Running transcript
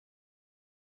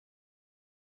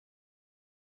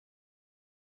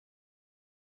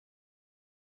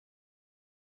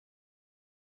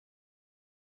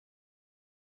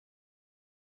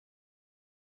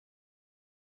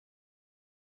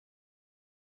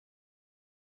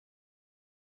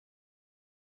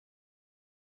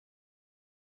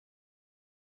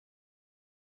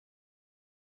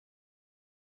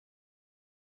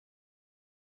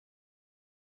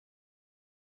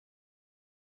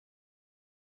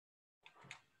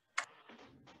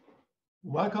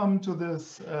Welcome to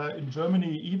this in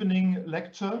Germany evening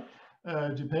lecture.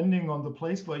 Depending on the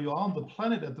place where you are on the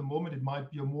planet at the moment, it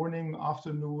might be a morning,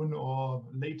 afternoon, or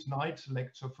late night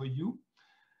lecture for you.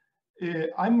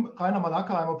 I'm Rainer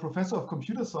Malaka, I'm a professor of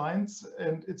computer science,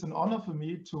 and it's an honor for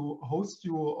me to host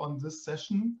you on this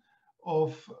session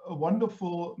of a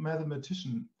wonderful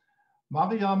mathematician.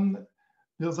 Maryam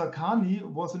Mirzakhani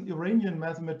was an Iranian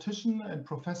mathematician and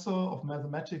professor of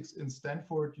mathematics in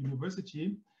Stanford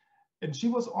University. And she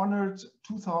was honored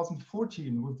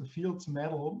 2014 with the Fields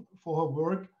Medal for her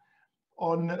work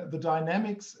on the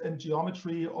dynamics and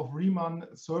geometry of Riemann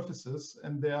surfaces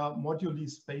and their moduli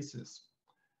spaces.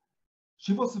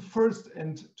 She was the first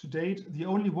and to date the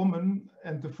only woman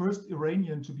and the first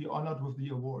Iranian to be honored with the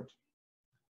award.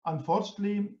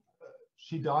 Unfortunately,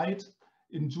 she died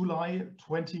in July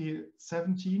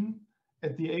 2017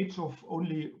 at the age of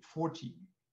only 40.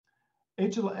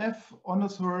 HLF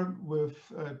honors her with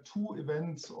two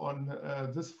events on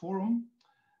this forum.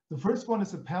 The first one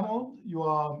is a panel you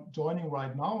are joining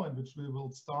right now and which we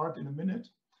will start in a minute.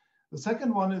 The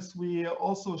second one is we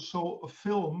also show a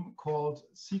film called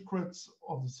Secrets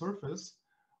of the Surface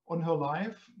on her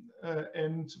life,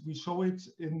 and we show it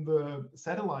in the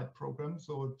satellite program,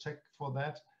 so check for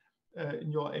that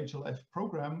in your HLF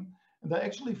program. And there are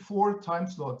actually 4 time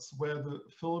slots where the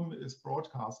film is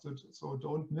broadcasted, so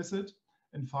don't miss it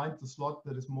and find the slot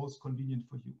that is most convenient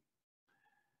for you.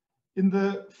 In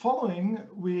the following,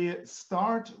 we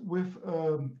start with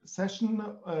a session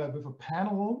with a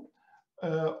panel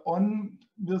on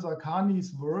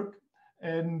Mirzakhani's work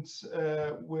and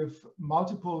with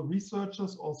multiple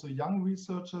researchers, also young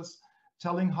researchers,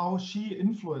 telling how she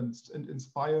influenced and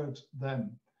inspired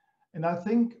them. And I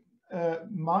think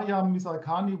Maryam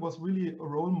Mirzakhani was really a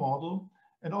role model.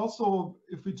 And also,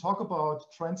 if we talk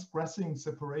about transgressing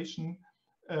separation,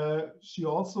 she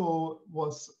also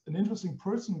was an interesting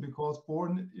person because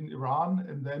born in Iran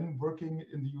and then working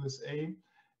in the USA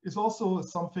is also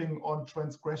something on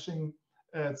transgressing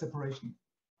separation.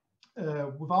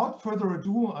 Without further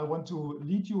ado, I want to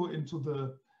lead you into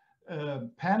the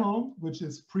panel, which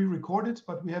is pre-recorded,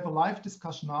 but we have a live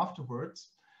discussion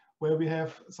afterwards where we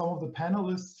have some of the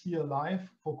panelists here live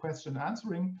for question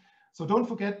answering. So don't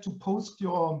forget to post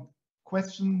your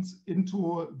questions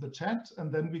into the chat,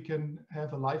 and then we can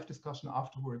have a live discussion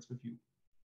afterwards with you.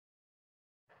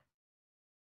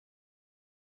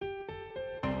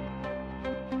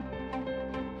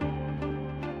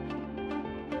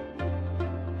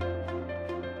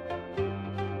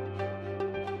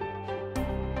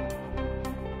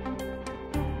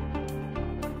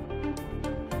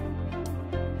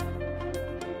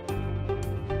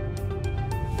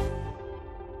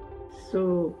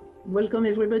 So, welcome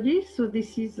everybody. So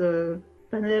this is a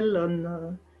panel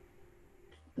on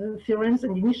theorems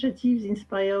and initiatives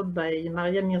inspired by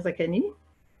Maryam Mirzakhani.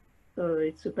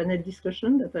 It's a panel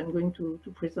discussion that I'm going to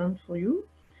present for you.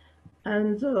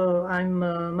 And I'm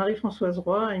Marie-Françoise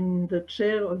Roy. I'm the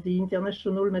chair of the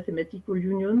International Mathematical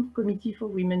Union Committee for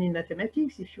Women in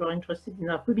Mathematics. If you are interested in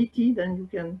our committee, then you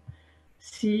can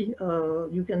see,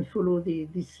 you can follow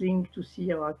this link to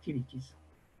see our activities.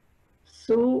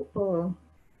 So,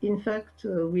 in fact,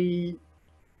 we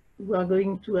are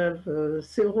going to have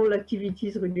several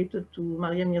activities related to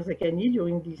Maryam Mirzakhani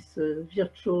during this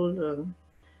virtual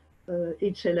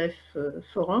HLF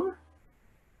forum.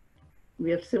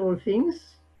 We have several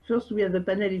things. First, we have the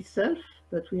panel itself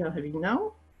that we are having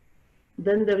now.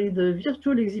 Then there is the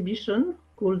virtual exhibition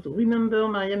called Remember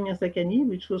Maryam Mirzakhani,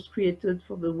 which was created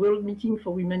for the World Meeting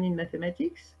for Women in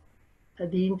Mathematics at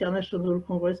the International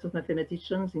Congress of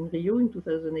Mathematicians in Rio in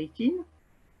 2018.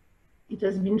 It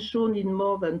has been shown in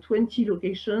more than 20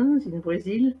 locations in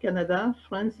Brazil, Canada,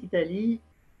 France, Italy,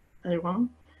 Iran,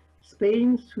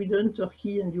 Spain, Sweden,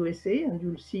 Turkey, and USA, and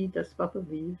you'll see it as part of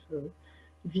the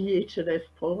VHLF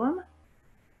program.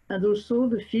 And also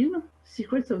the film,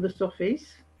 Secrets of the Surface,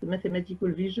 the mathematical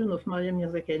vision of Maryam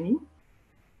Mirzakhani.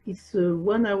 It's a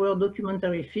 1-hour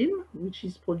documentary film, which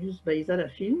is produced by Zala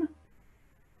Film,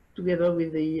 together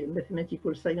with the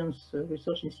Mathematical Science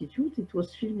Research Institute. It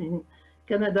was filmed in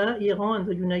Canada, Iran, and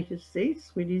the United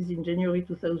States, released in January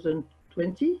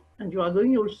 2020. And you are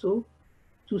going also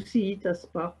to see it as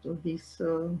part of this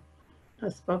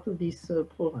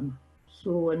program.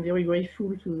 So I'm very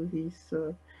grateful to this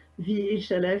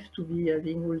VHLF to be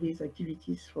having all these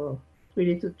activities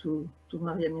related to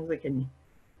Maryam Mirzakhani.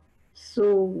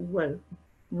 So, well,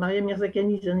 Maryam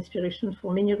Mirzakhani is an inspiration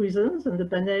for many reasons, and the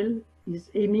panel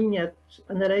is aiming at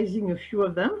analyzing a few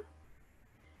of them.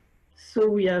 So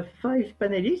we have 5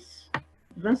 panelists.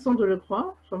 Vincent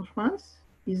Delecroix from France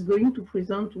is going to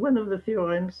present one of the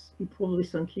theorems he proved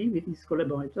recently with his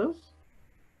collaborators.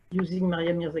 using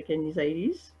Maryam Mirzakhani's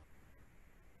ideas.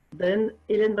 Then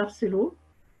Hélène Barcelo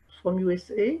from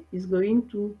USA is going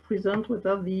to present what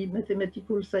are the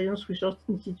Mathematical Science Research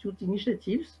Institute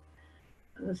initiatives,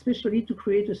 especially to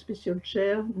create a special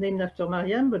chair named after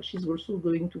Maryam, but she's also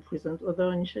going to present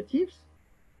other initiatives.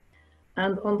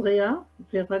 And Andrea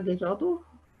Vera Gajardo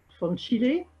from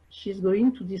Chile, she's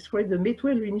going to describe the May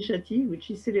 12 initiative,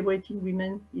 which is celebrating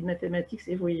women in mathematics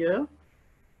every year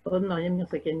on Maryam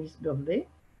Mirzakhani's birthday.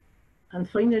 And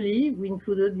finally, we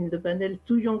included in the panel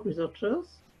 2 young researchers,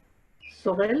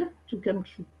 Sorelle Toukam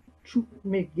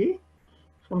Tchoumegne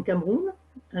from Cameroon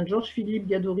and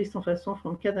Georges-Philippe Gadoury-Sansfacon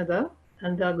from Canada,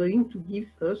 and they are going to give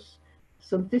us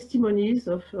some testimonies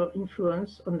of her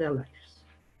influence on their lives.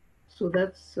 So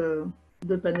that's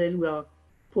the panel we are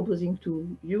proposing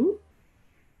to you.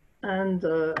 And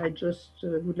I just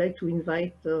would like to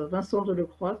invite Vincent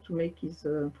Delecroix to make his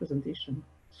presentation.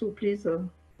 So please,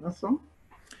 Vincent.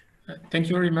 Thank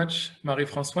you very much,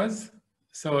 Marie-Françoise.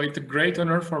 So it's a great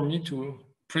honor for me to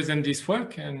present this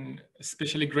work, and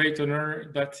especially great honor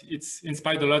that it's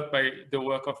inspired a lot by the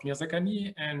work of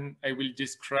Mirzakhani, and I will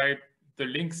describe the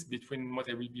links between what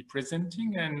I will be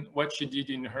presenting and what she did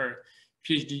in her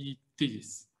PhD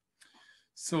thesis.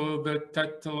 So the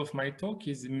title of my talk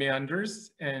is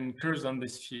Meanders and Curves on the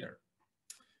Sphere.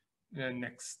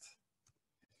 Next.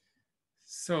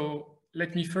 So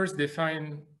let me first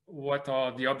define what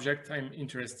are the objects I'm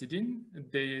interested in.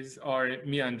 These are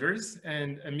meanders,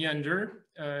 and a meander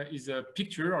is a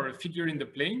picture or a figure in the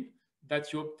plane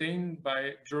that you obtain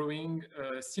by drawing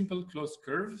a simple closed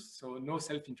curve, so no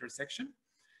self-intersection.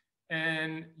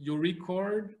 And you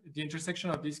record the intersection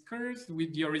of these curves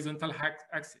with the horizontal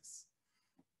axis.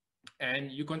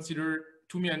 And you consider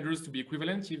 2 meanders to be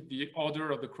equivalent if the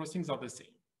order of the crossings are the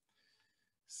same.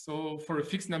 So for a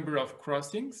fixed number of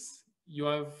crossings, you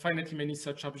have finitely many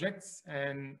such objects,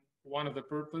 and one of the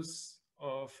purpose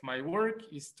of my work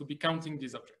is to be counting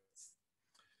these objects.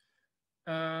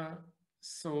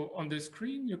 So on the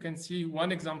screen, you can see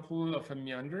one example of a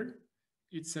meander.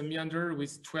 It's a meander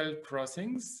with 12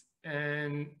 crossings,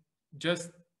 and just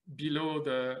below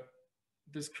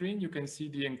the screen, you can see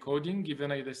the encoding given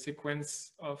by the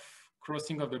sequence of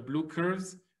crossing of the blue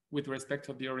curves with respect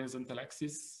to the horizontal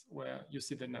axis where you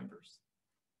see the numbers.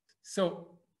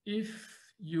 So if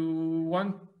you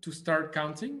want to start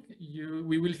counting,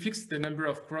 we will fix the number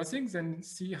of crossings and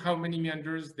see how many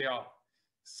meanders there are.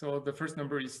 So the first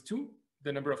number is 2.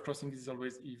 The number of crossings is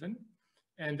always even.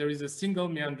 And there is a single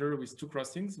meander with 2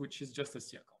 crossings, which is just a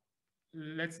circle.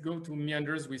 Let's go to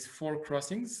meanders with 4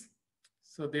 crossings.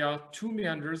 So there are 2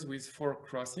 meanders with 4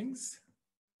 crossings.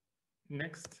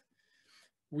 Next.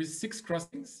 With 6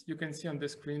 crossings, you can see on the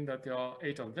screen that there are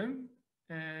 8 of them.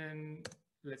 And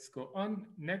let's go on.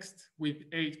 Next, with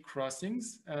 8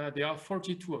 crossings, there are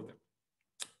 42 of them.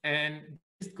 And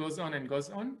this goes on and goes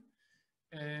on.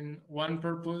 And one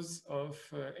purpose of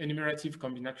enumerative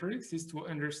combinatorics is to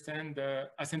understand the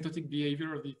asymptotic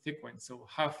behavior of the sequence. So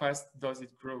how fast does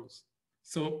it grow?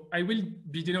 So I will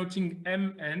be denoting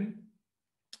Mn,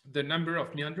 the number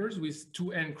of meanders with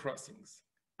 2n crossings.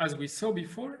 As we saw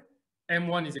before,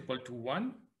 M1 is equal to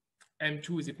 1,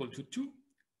 M2 is equal to 2,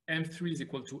 M3 is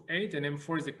equal to 8, and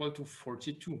M4 is equal to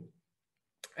 42.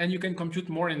 And you can compute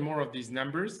more and more of these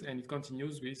numbers, and it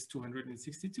continues with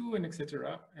 262 and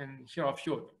etc. And here are a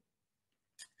few of them.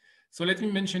 So let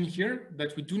me mention here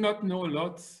that we do not know a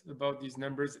lot about these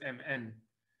numbers Mn.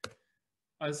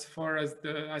 As far as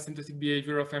the asymptotic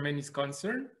behavior of Mn is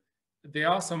concerned, there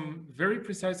are some very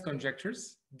precise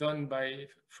conjectures done by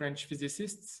French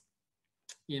physicists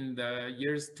in the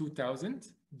years 2000,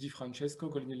 Di Francesco,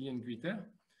 Colinelli, and Guiter.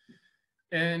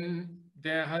 And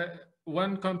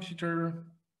one computer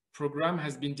program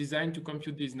has been designed to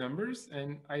compute these numbers,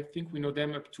 and I think we know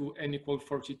them up to n equal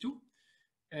 42.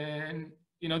 And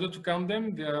in order to count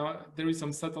them, there is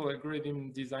some subtle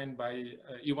algorithm designed by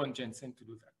Iwan Jensen to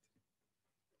do that.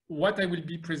 What I will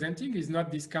be presenting is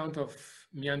not this count of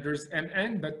meanders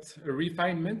Mn, but a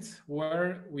refinement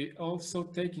where we also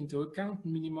take into account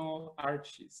minimal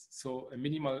arches. So a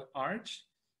minimal arch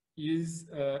is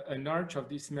an arch of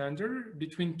this meander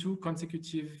between 2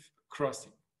 consecutive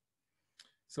crossings.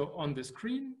 So on the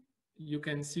screen, you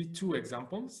can see 2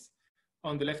 examples.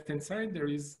 On the left-hand side, there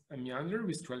is a meander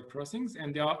with 12 crossings,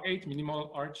 and there are 8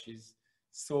 minimal arches.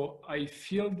 So I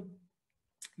filled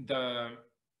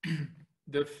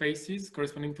the faces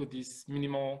corresponding to these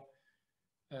minimal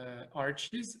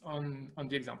arches on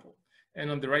the example.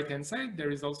 And on the right-hand side,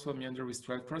 there is also a meander with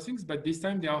 12 crossings, but this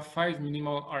time there are 5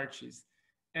 minimal arches.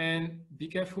 And be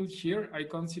careful here, I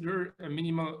consider a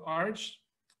minimal arch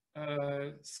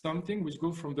something which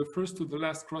goes from the first to the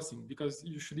last crossing, because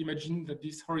you should imagine that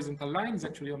this horizontal line is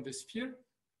actually on the sphere,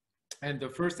 and the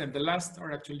first and the last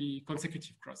are actually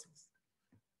consecutive crossings.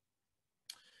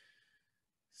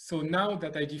 So now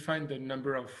that I defined the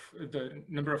number of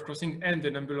crossings and the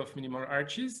number of minimal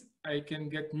arches, I can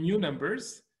get new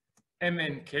numbers, m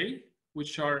and k,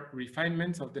 which are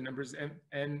refinements of the numbers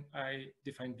n I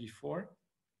defined before,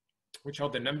 which are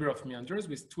the number of meanders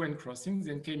with 2n crossings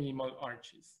and k minimal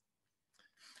arches.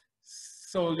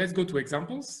 So let's go to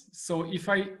examples. So if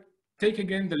I take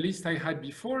again the list I had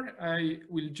before, I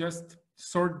will just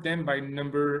sort them by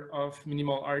number of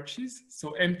minimal arches.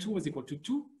 So m2 is equal to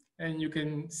 2. And you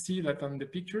can see that on the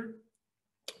picture,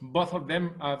 both of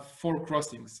them have 4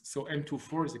 crossings. So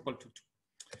m24 is equal to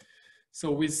 2.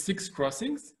 So with 6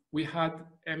 crossings, we had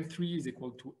m3 is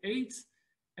equal to 8.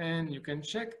 And you can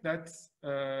check that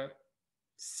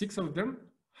 6 of them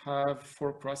have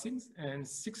 4 crossings, and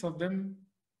 2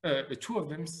 of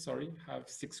them, sorry, have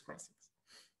 6 crossings.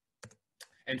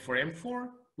 And for m4,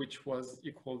 which was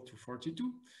equal to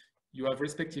 42, you have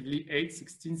respectively 8,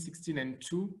 16, 16, and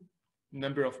 2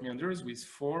 number of meanders with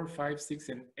 4, 5, 6,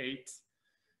 and 8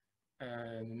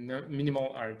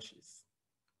 minimal arches.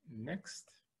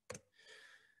 Next.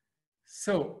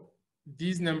 So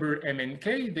these number m and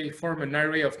k, they form an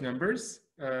array of numbers,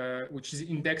 which is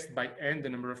indexed by n, the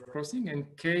number of crossing, and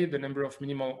k, the number of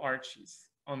minimal arches.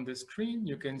 On the screen,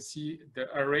 you can see the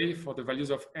array for the values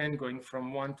of n going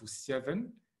from 1 to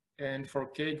 7, and for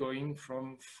k going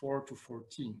from 4 to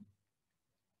 14.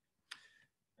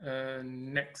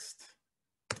 Next.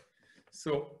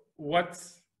 So what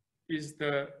is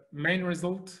the main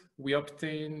result we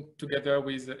obtained together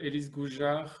with Élise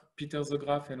Goujard, Peter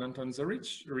Zograff, and Anton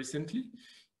Zorich recently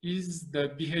is the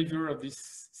behavior of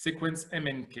this sequence m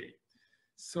and k.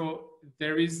 So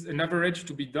there is an average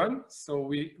to be done. So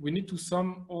we need to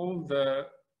sum all the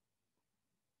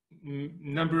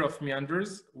number of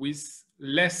meanders with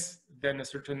less than a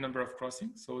certain number of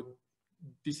crossings. So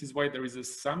this is why there is a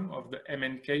sum of the m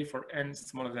and k for n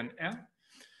smaller than l.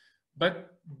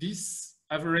 But this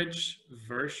average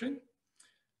version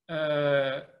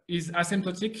is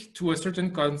asymptotic to a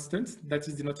certain constant that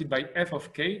is denoted by f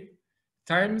of k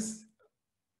times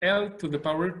l to the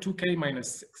power 2k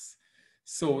minus 6.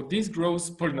 So this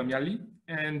grows polynomially,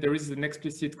 and there is an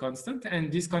explicit constant,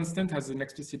 and this constant has an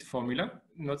explicit formula,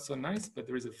 not so nice, but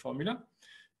there is a formula,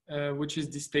 which is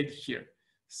displayed here.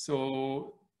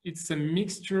 So it's a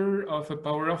mixture of a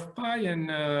power of pi and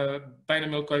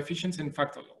binomial coefficients and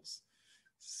factorials.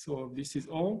 So this is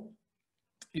all,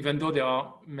 even though there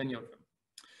are many of them.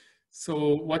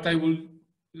 So what I would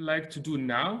like to do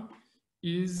now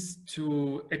is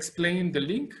to explain the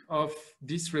link of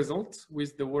this result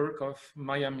with the work of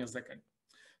Maryam Mirzakhani.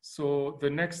 So the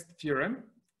next theorem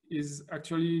is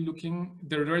actually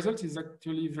the result is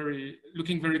actually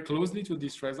looking very closely to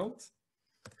this result.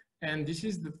 And this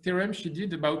is the theorem she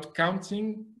did about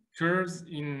counting curves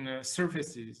in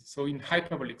surfaces, so in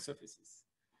hyperbolic surfaces.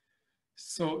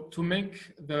 So to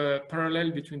make the parallel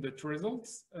between the two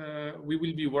results, we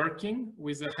will be working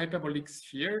with a hyperbolic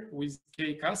sphere with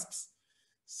k cusps.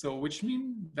 So which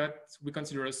means that we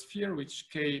consider a sphere which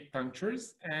k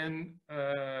punctures and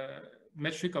a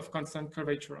metric of constant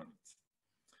curvature on it.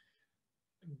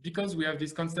 Because we have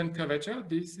this constant curvature,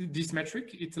 this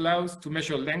metric, it allows to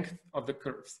measure length of the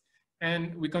curves.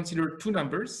 And we consider 2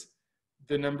 numbers,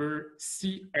 the number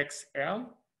CXL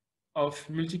of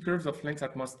multicurves of length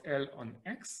at most L on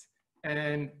X,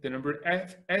 and the number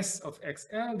S of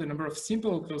XL, the number of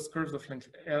simple closed curves of length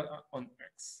L on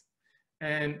X.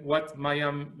 And what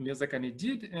Maryam Mirzakhani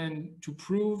did, and to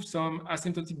prove some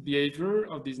asymptotic behavior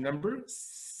of these numbers,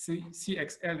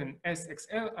 CXL and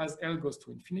SXL as L goes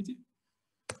to infinity.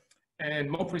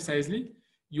 And more precisely,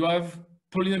 you have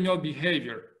polynomial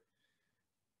behavior.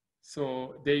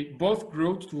 So they both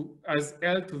grow to as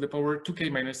L to the power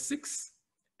 2k minus 6,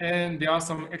 and there are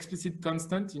some explicit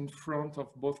constant in front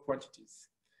of both quantities.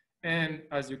 And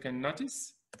as you can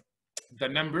notice, the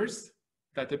numbers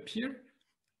that appear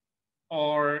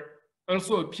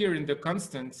also appear in the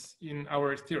constants in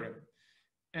our theorem.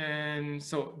 And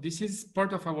so this is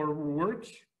part of our work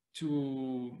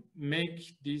to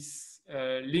make this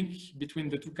link between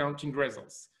the two counting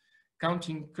results.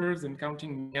 Counting curves and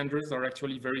counting meanders are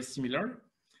actually very similar.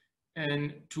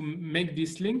 And to make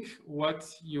this link, what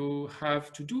you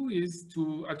have to do is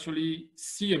to actually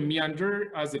see a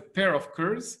meander as a pair of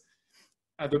curves,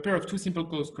 as a pair of 2 simple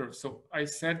closed curves. So I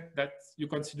said that you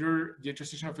consider the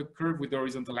intersection of a curve with the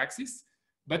horizontal axis,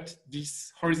 but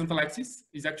this horizontal axis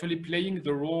is actually playing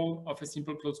the role of a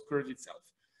simple closed curve itself.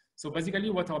 So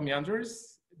basically what are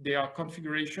meanders? they are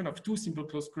configuration of two simple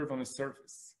closed curves on a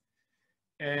surface.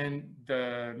 And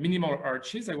the minimal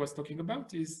arches I was talking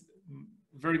about is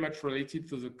very much related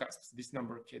to the cusps, this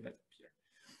number k that appear.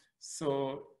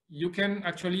 So you can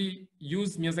actually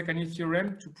use Mirzakhani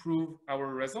theorem to prove our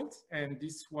results. And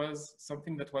this was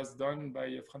something that was done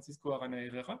by Francisco Arana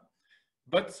Herrera.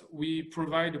 But we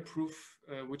provide a proof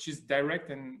which is direct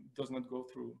and does not go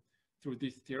through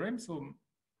this theorem. So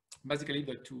basically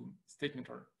the two statements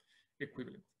are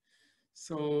equivalent.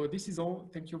 So this is all.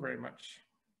 Thank you very much.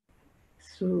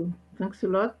 So thanks a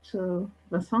lot,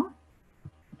 Vincent.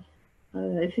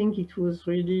 I think it was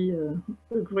really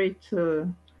a great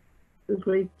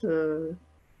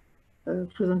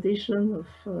presentation of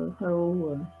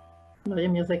how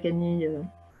Maryam Mirzakhani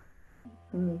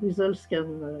results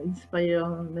can inspire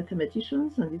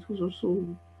mathematicians, and it was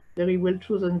also very well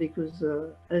chosen because,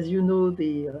 as you know,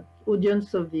 the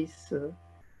audience of this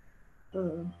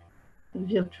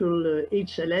virtual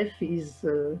HLF is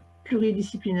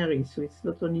pluridisciplinary, so it's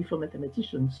not only for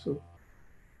mathematicians. So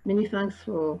many thanks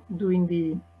for doing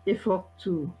the effort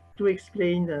to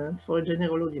explain for a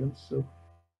general audience. So,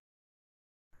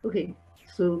 okay,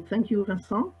 so thank you,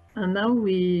 Vincent. And now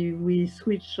we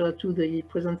switch to the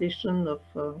presentation of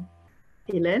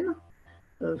Hélène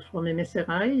from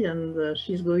MSRI, and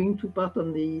she's going to part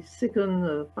on the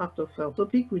second part of her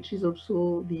topic, which is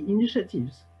also the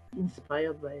initiatives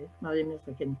inspired by Maryam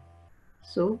Mirzakhani.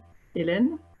 So,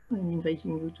 Hélène, I'm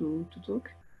inviting you to talk.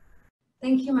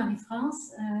 Thank you,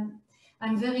 Marie-France.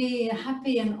 I'm very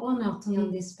happy and honored to be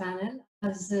on this panel.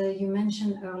 As you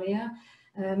mentioned earlier,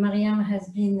 Maryam has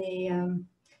been an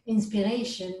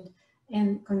inspiration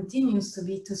and continues to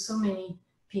be to so many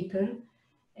people,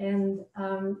 and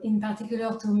in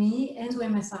particular to me and to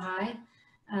MSRI,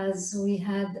 as we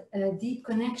had a deep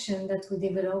connection that we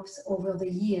developed over the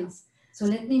years. So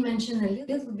let me mention a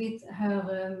little bit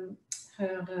her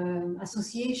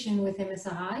association with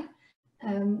MSRI.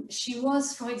 She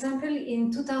was, for example,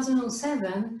 in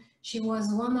 2007, she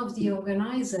was one of the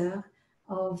organizers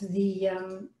of the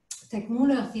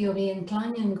Tech-Muller theory and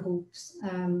Kleinian groups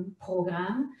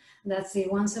program. That's a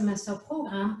one semester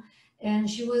program. And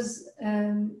she was,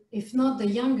 if not the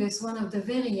youngest, one of the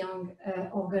very young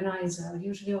organizers.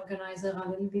 Usually organizers are a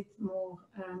little bit more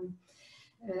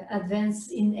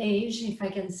advanced in age, if I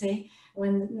can say,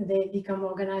 when they become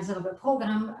organizer of a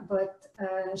program, but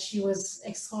she was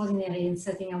extraordinary in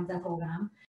setting up that program.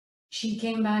 She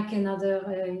came back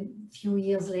another few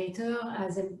years later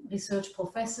as a research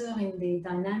professor in the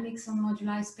dynamics on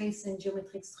moduli space and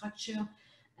geometric structure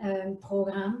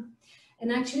program.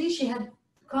 And actually she had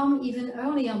come even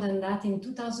earlier than that in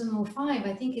 2005.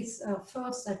 I think it's her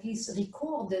first, at least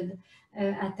recorded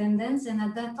attendance. And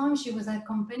at that time she was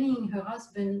accompanying her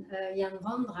husband, Jan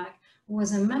Vondrak, who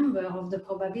was a member of the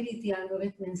probability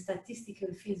algorithm in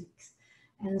statistical physics.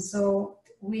 And so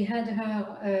we had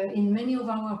her in many of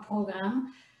our programs.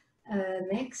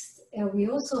 Next, we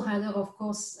also had her, of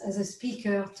course, as a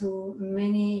speaker to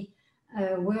many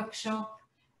workshops.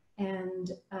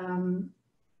 And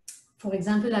for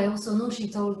example, I also know she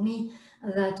told me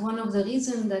that one of the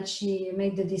reasons that she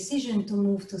made the decision to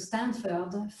move to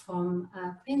Stanford from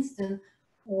Princeton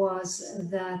was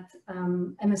that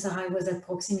MSRI was at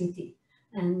proximity,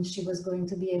 and she was going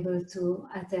to be able to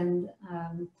attend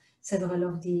several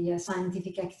of the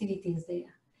scientific activities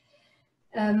there.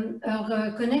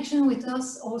 Her connection with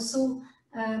us also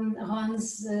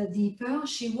runs deeper.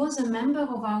 She was a member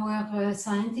of our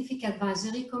scientific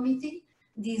advisory committee.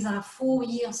 These are 4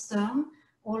 year terms,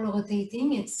 all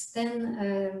rotating. It's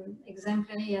 10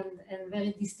 exemplary and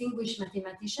very distinguished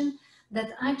mathematicians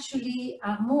that actually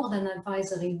are more than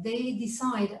advisory. They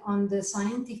decide on the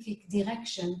scientific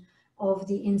direction of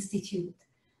the institute.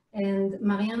 And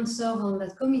Maryam served on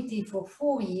that committee for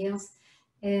 4 years.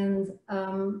 And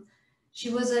she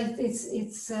was,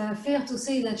 it's fair to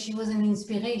say that she was an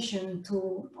inspiration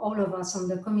to all of us on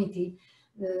the committee.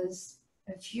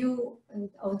 A few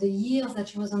of the years that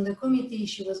she was on the committee,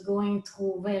 she was going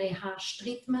through very harsh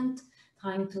treatment,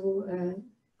 trying to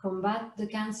combat the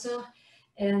cancer.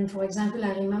 And for example,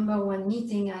 I remember one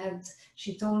meeting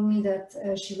she told me that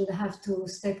she would have to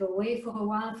step away for a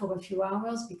while, for a few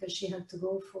hours, because she had to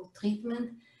go for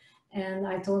treatment. And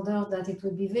I told her that it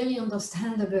would be very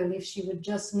understandable if she would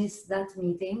just miss that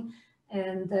meeting.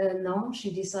 And no,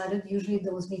 she decided, usually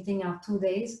those meetings are 2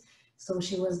 days. So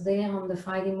she was there on the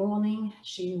Friday morning,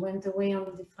 she went away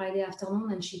on the Friday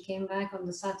afternoon, and she came back on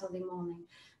the Saturday morning.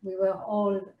 We were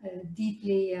all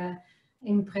deeply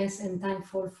impressed and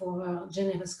thankful for her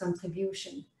generous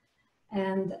contribution.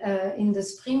 And in the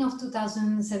spring of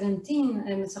 2017,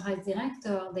 MSRI's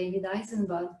director, David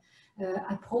Eisenbud,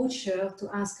 approached her to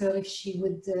ask her if she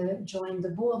would join the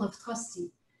board of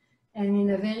trustees. And in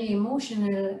a very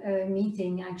emotional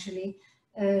meeting, actually,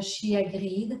 she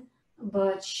agreed,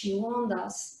 but she warned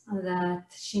us that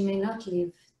she may not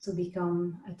live to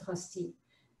become a trustee.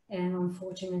 And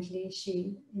unfortunately,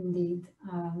 she indeed,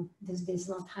 this did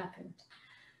not happen.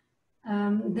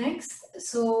 Next,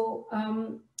 so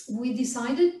we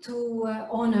decided to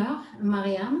honor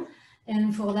Maryam,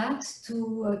 and for that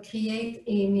to create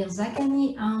a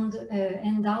Mirzakhani and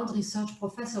endowed research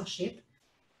professorship.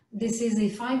 This is a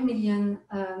 5 million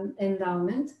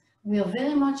endowment. We are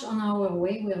very much on our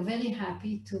way. We are very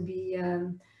happy to be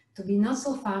not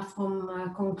so far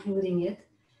from concluding it.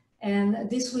 And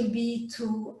this will be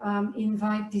to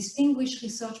invite distinguished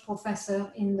research professors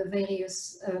in the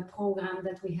various programs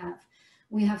that we have.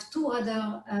 We have 2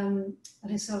 other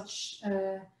research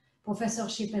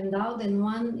professorship endowed, and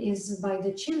one is by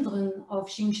the children of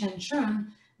Xingchen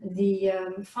Chen, the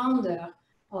founder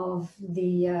of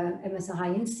the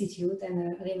MSRI Institute and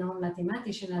a renowned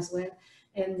mathematician as well,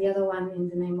 and the other one in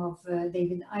the name of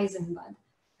David Eisenbud.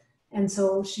 And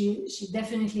so she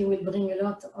definitely will bring a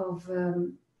lot of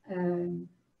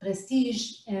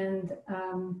prestige and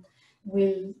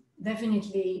will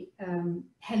definitely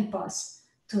help us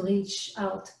to reach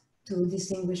out to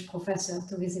distinguished professors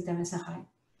to visit MSRI.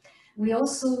 We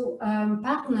also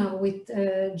partner with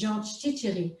George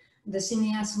Chicheri, the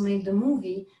cineast who made the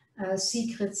movie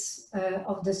Secrets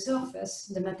of the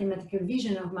Surface, the mathematical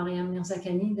vision of Maryam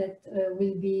Mirzakhani, that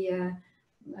will be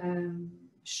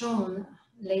shown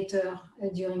later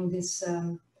during this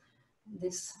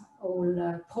this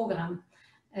whole program.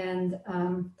 And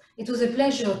it was a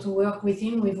pleasure to work with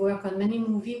him. We've worked on many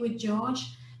movies with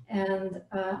George, and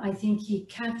I think he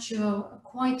captured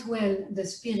quite well the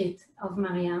spirit of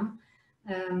Maryam.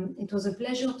 It was a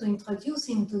pleasure to introduce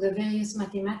him to the various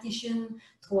mathematicians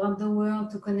throughout the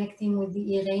world, to connect him with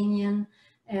the Iranian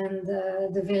and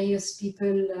the various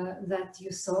people that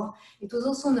you saw. It was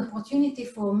also an opportunity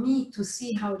for me to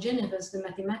see how generous the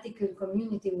mathematical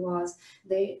community was.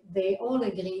 They all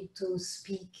agreed to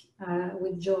speak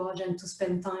with George and to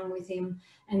spend time with him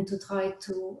and to try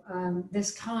to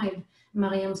describe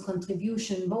Maryam's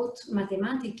contribution, both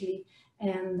mathematically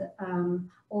and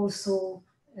also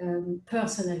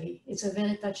personally. It's a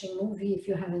very touching movie. If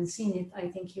you haven't seen it, I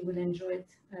think you will enjoy it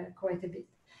quite a bit.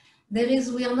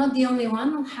 We are not the only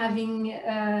one having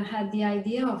had the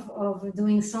idea of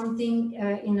doing something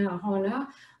in her honor.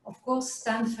 Of course,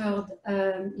 Stanford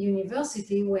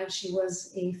University, where she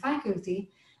was a faculty,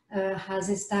 has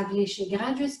established a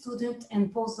graduate student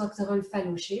and postdoctoral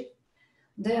fellowship.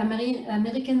 The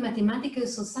American Mathematical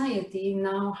Society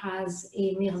now has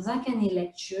a Mirzakhani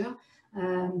lecture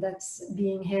that's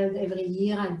being held every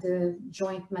year at the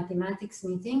Joint Mathematics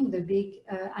Meeting, the big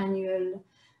annual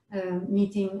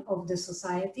meeting of the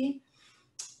society.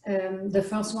 The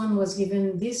first one was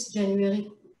given this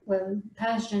January,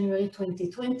 past January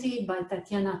 2020 by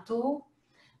Tatiana To.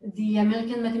 The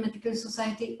American Mathematical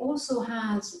Society also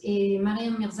has a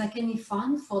Maryam Mirzakhani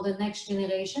Fund for the next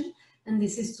generation, and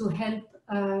this is to help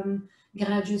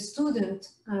graduate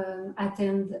students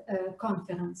attend a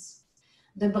conference.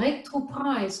 The Breakthrough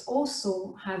Prize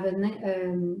also have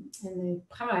a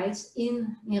prize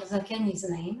in Mirzakhani's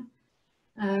name.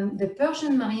 The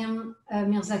Persian Maryam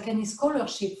Mirzakhani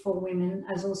Scholarship for Women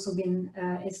has also been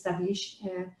established,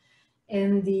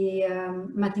 and the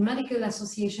Mathematical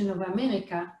Association of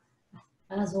America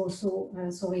has also,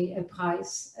 a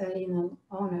prize in her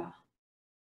honor.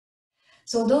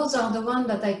 So those are the ones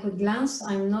that I could glance.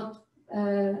 I'm not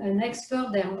an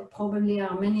expert. There probably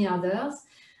are many others.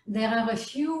 There are a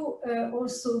few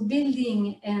also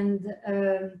building and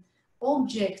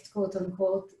object, quote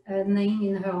unquote, named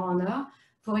in her honor.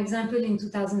 For example, in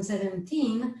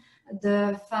 2017,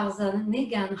 the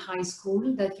Farzanegan High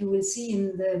School that you will see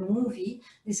in the movie,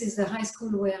 this is the high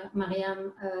school where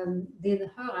Maryam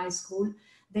did her high school.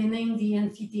 They named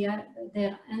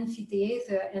their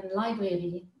amphitheater and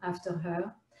library after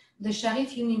her. The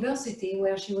Sharif University,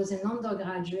 where she was an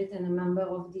undergraduate and a member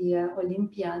of the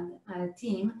Olympiad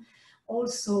team,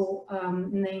 also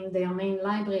named their main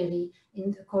library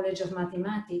in the College of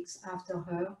Mathematics after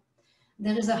her.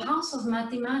 There is a House of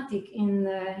Mathematics in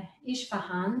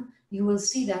Isfahan. You will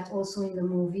see that also in the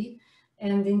movie.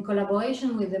 And in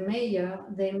collaboration with the mayor,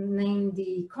 they named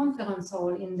the conference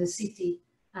hall in the city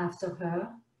after her.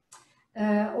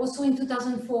 Also in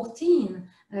 2014,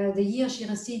 the year she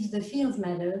received the Fields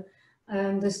Medal,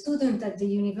 the student at the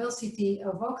University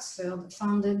of Oxford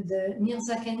founded the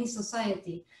Mirzakhani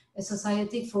Society, a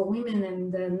society for women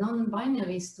and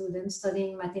non-binary students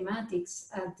studying mathematics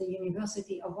at the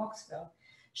University of Oxford.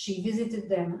 She visited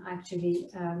them actually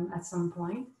at some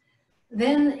point.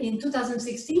 Then in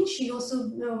 2016, she also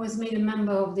was made a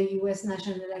member of the US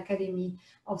National Academy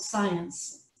of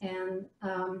Science. And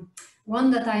one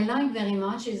that I like very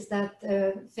much is that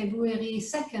February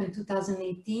 2nd,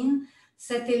 2018,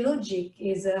 Satellogic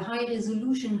is a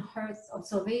high-resolution Earth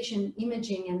observation,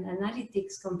 imaging, and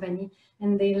analytics company,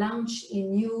 and they launched a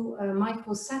new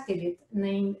microsatellite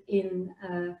named in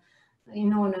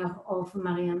honor of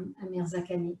Maryam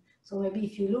Mirzakhani. So maybe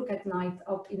if you look at night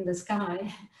up in the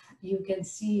sky, you can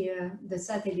see the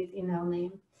satellite in her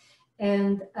name.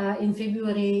 And in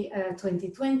February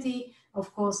 2020,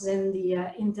 of course, then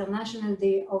the International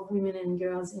Day of Women and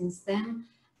Girls in STEM,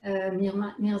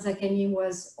 Mirzakhani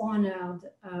was honored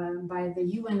by the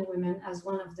UN Women as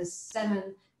one of the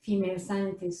 7 female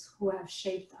scientists who have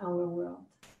shaped our world.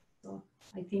 So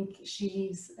I think she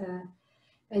leaves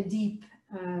a deep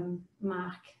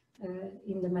mark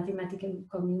in the mathematical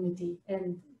community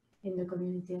and in the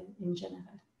community in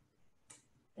general.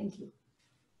 Thank you.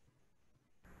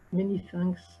 Many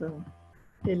thanks,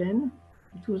 Hélène.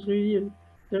 It was really a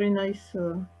very nice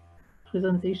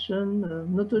presentation,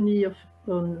 not only of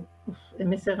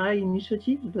MSRI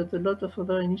initiatives, but a lot of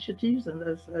other initiatives. And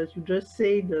as you just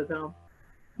said, there are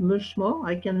much more.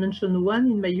 I can mention one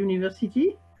in my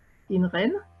university, in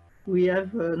Rennes. We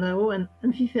have now an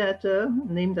amphitheater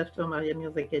named after Maryam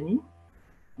Mirzakhani,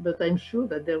 but I'm sure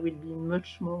that there will be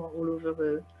much more all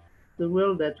over the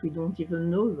world that we don't even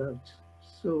know about.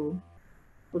 So,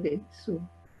 okay, so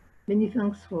many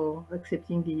thanks for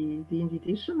accepting the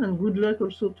invitation, and good luck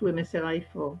also to MSRI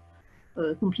for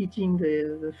completing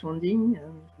the funding.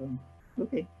 And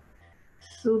okay,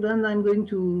 so then I'm going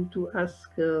to ask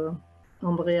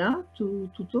Andrea to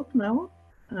talk now.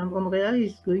 Andrea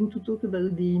is going to talk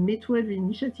about the May 12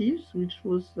 initiatives, which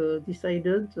was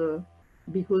decided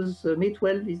because May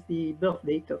 12 is the birth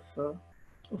date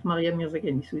of Maryam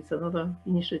Mirzakhani. So it's another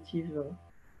initiative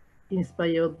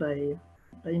inspired by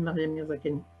Maryam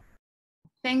Mirzakhani.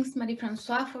 Thanks,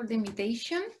 Marie-Françoise, for the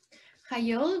invitation.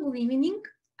 Hi all, good evening.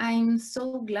 I'm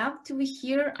so glad to be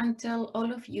here and tell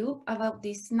all of you about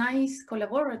this nice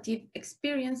collaborative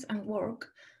experience and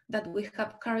work that we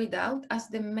have carried out as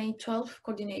the May 12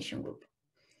 coordination group.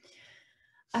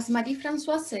 As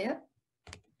Marie-Françoise said,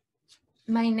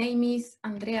 my name is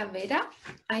Andrea Vera.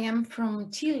 I am from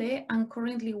Chile and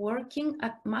currently working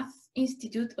at Math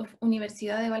Institute of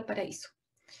Universidad de Valparaíso.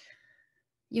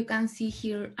 You can see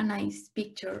here a nice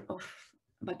picture of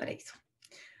Valparaíso.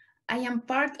 I am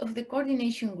part of the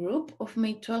coordination group of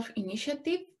May 12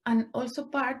 initiative and also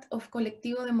part of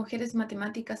Colectivo de Mujeres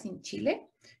Matemáticas in Chile,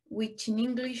 which in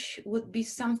English would be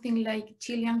something like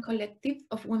Chilean Collective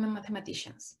of Women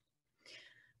Mathematicians.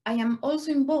 I am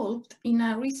also involved in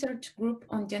a research group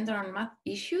on gender and math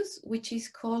issues, which is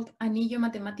called Anillo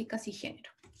Matemáticas y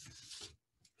Género.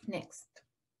 Next.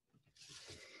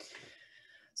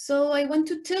 So I want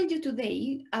to tell you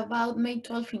today about May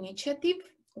 12 initiative.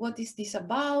 What is this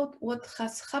about? What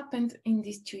has happened in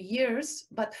these 2 years?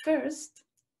 But first,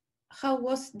 how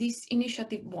was this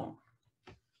initiative born?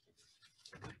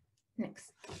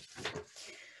 Next.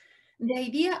 The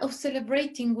idea of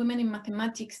celebrating women in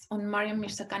mathematics on Maryam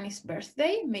Mirzakhani's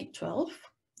birthday, May 12,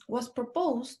 was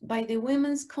proposed by the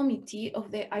Women's Committee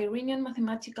of the Iranian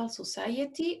Mathematical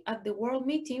Society at the World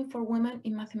Meeting for Women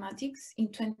in Mathematics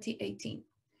in 2018.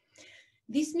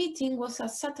 This meeting was a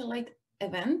satellite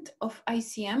event of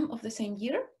ICM of the same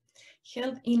year,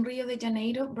 held in Rio de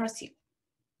Janeiro, Brazil.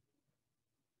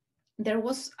 There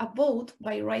was a vote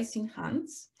by raising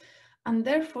hands, and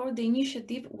therefore the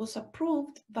initiative was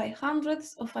approved by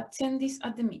hundreds of attendees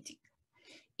at the meeting.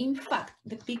 In fact,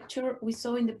 the picture we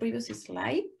saw in the previous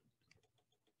slide,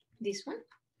 this one,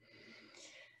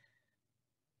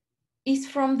 is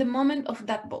from the moment of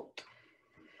that vote.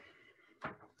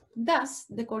 Thus,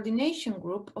 the coordination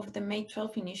group of the May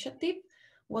 12 initiative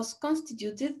was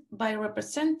constituted by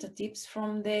representatives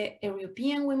from the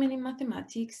European Women in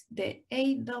Mathematics, the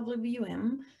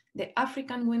AWM, the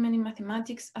African Women in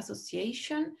Mathematics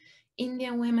Association,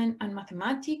 Indian Women and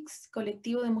Mathematics,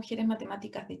 Colectivo de Mujeres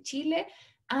Matemáticas de Chile,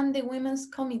 and the Women's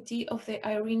Committee of the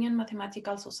Iranian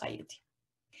Mathematical Society.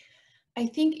 I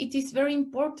think it is very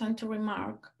important to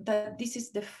remark that this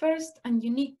is the first and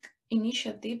unique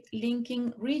initiative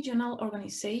linking regional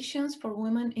organizations for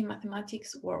women in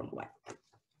mathematics worldwide.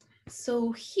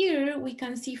 So here we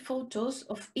can see photos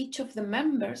of each of the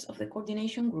members of the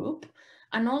coordination group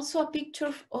and also a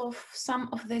picture of some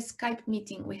of the Skype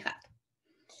meeting we had.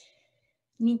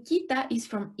 Nikita is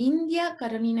from India,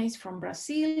 Carolina is from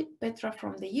Brazil, Petra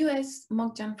from the US,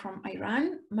 Mokjan from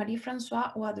Iran,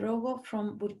 Marie-Françoise Ouadrogo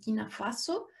from Burkina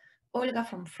Faso, Olga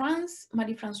from France,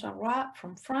 Marie-Françoise Roy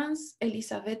from France,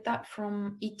 Elisabetta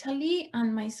from Italy,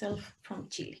 and myself from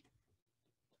Chile.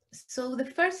 So the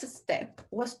first step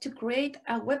was to create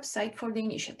a website for the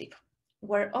initiative,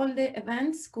 where all the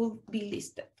events could be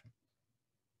listed.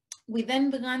 We then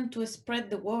began to spread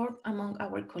the word among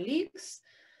our colleagues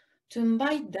to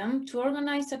invite them to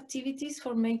organize activities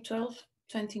for May 12,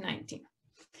 2019.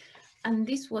 And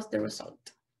this was the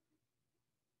result.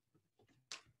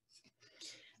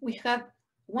 We had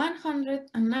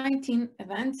 119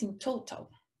 events in total,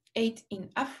 8 in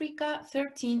Africa,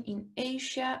 13 in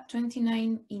Asia,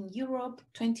 29 in Europe,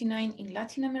 29 in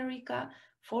Latin America,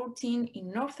 14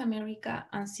 in North America,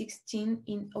 and 16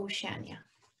 in Oceania.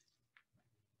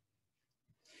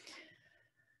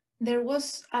 There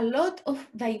was a lot of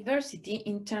diversity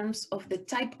in terms of the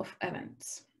type of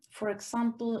events. For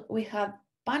example, we had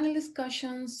panel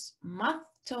discussions, math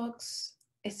talks,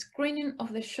 a screening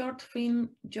of the short film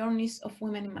Journeys of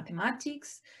Women in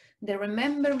Mathematics, the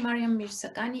Remember Maryam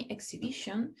Mirzakhani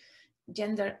exhibition,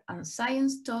 gender and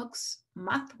science talks,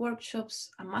 math workshops,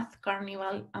 a math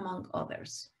carnival, among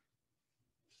others.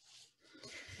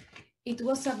 It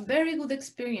was a very good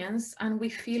experience, and we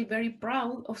feel very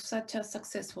proud of such a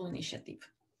successful initiative.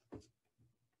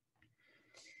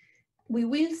 We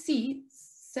will see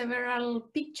several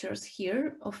pictures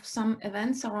here of some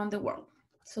events around the world.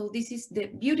 So this is the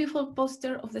beautiful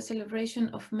poster of the celebration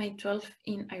of May 12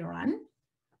 in Iran.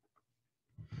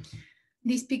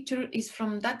 This picture is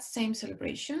from that same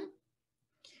celebration.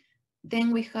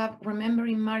 Then we have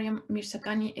Remembering Maryam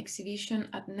Mirzakhani exhibition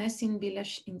at Nesin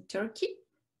village in Turkey.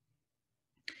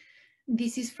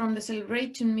 This is from the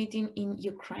celebration meeting in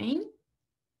Ukraine.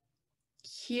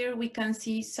 Here we can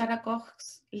see Sarah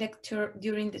Koch's lecture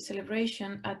during the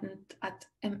celebration at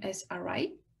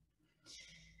MSRI.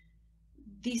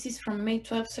 This is from May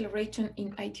 12 celebration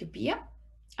in Ethiopia.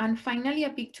 And finally,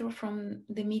 a picture from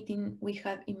the meeting we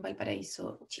had in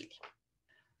Valparaiso, Chile.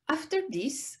 After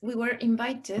this, we were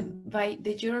invited by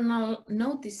the journal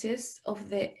Notices of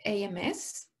the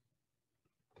AMS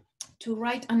to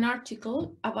write an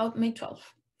article about May 12,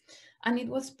 and it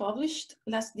was published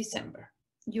last December.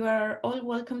 You are all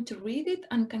welcome to read it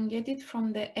and can get it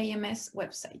from the AMS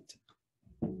website.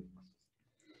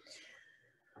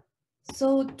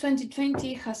 So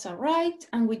 2020 has arrived,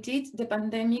 and with it the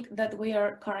pandemic that we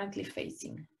are currently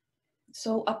facing.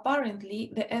 So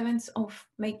apparently the events of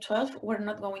May 12 were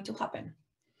not going to happen.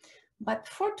 But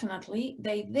fortunately,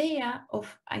 the idea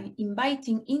of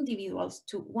inviting individuals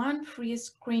to one free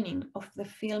screening of the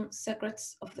film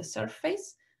Secrets of the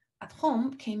Surface at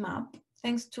home came up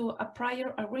thanks to a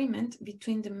prior agreement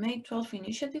between the May 12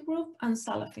 Initiative Group and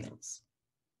Sala Films.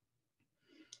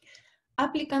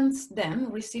 Applicants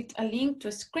then received a link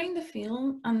to screen the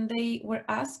film, and they were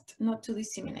asked not to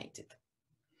disseminate it.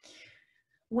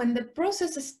 When the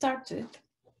process started,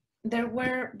 there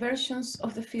were versions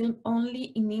of the film only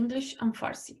in English and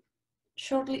Farsi.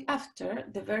 Shortly after,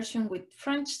 the version with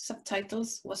French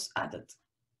subtitles was added.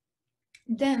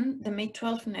 Then the May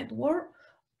 12 network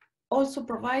also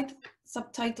provided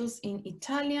subtitles in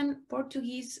Italian,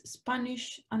 Portuguese,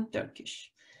 Spanish, and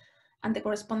Turkish, and the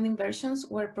corresponding versions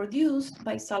were produced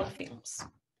by Sala Films.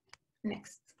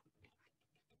 Next.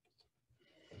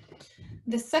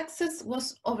 The success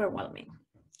was overwhelming.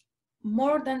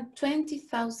 More than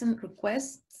 20,000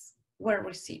 requests were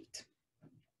received.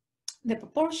 The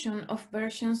proportion of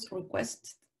versions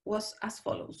requested was as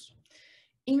follows: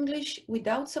 English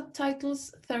without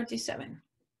subtitles, 37.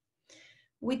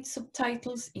 With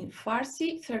subtitles in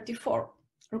Farsi, 34,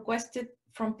 requested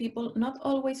from people not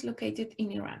always located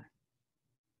in Iran.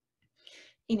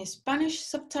 In Spanish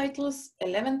subtitles,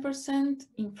 11%,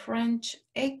 in French,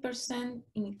 8%,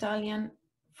 in Italian,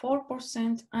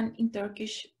 4%, and in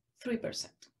Turkish, 3%.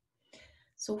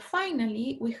 So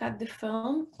finally, we had the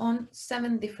film on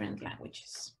 7 different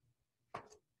languages.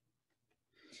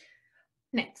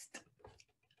 Next,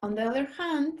 on the other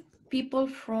hand, people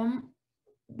from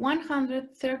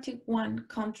 131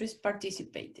 countries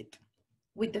participated,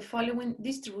 with the following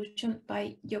distribution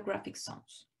by geographic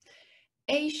zones.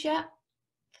 Asia,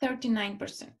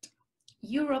 39%,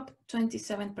 Europe,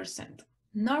 27%,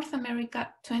 North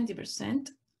America, 20%,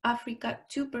 Africa,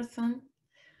 2%,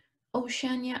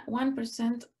 Oceania,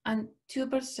 1%, and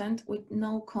 2% with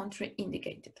no country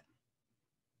indicated.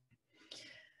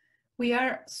 We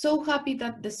are so happy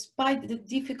that despite the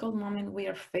difficult moment we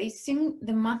are facing,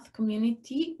 the math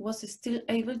community was still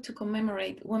able to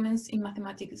commemorate Women's in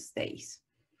Mathematics Days.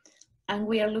 And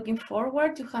we are looking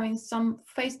forward to having some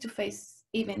face-to-face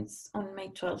events on May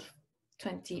 12,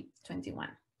 2021.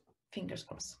 Fingers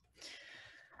crossed.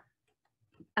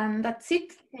 And that's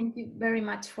it. Thank you very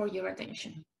much for your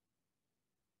attention.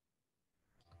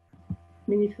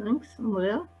 Many thanks,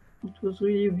 Andrea. It was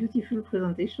really a beautiful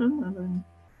presentation, and I'm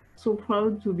so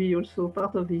proud to be also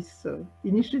part of this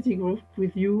initiative group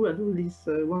with you and all these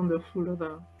wonderful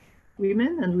other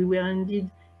women. And we were indeed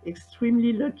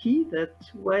extremely lucky that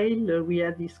while we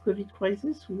had this COVID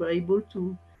crisis, we were able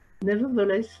to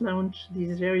nevertheless launch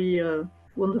this very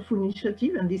wonderful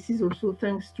initiative. And this is also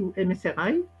thanks to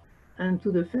MSRI and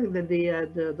to the fact that they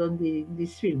had done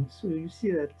this film. So you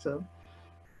see that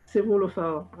several of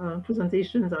our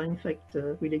presentations are in fact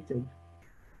related.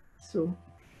 So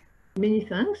many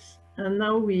thanks. And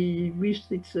now we wish,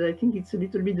 I think it's a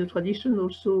little bit the tradition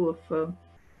also of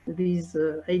this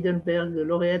Heidelberg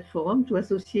Laureate Forum to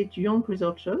associate young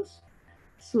researchers.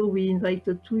 So we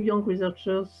invited 2 young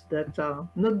researchers that are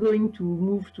not going to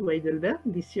move to Heidelberg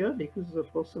this year because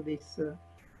of course of this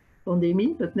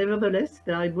pandemic, but nevertheless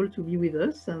they are able to be with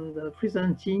us and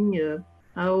presenting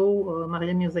how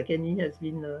Maryam Mirzakhani has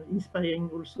been inspiring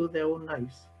also their own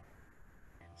lives.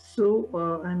 So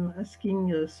I'm asking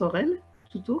Sorelle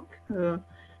to talk.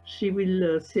 She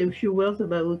will say a few words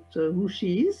about who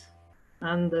she is,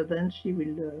 and then she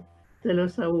will tell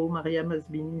us how Maryam has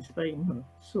been inspiring her.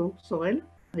 So Sorelle,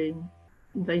 I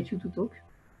invite you to talk.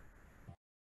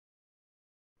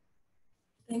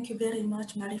 Thank you very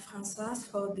much, Marie-Françoise,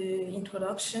 for the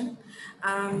introduction.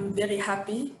 I'm very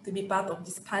happy to be part of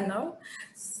this panel.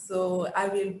 So I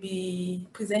will be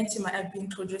I'll be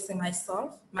introducing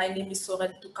myself. My name is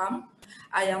Sorelle Toukam.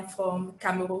 I am from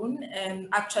Cameroon, and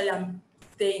actually I'm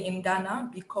staying in Ghana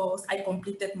because I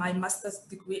completed my master's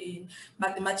degree in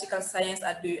mathematical science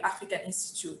at the African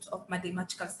Institute of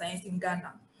Mathematical Science in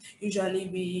Ghana.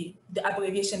 Usually the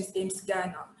abbreviation is AIMS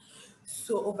Ghana.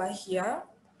 So over here,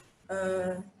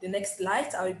 the next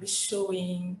slide, I will be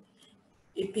showing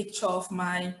a picture of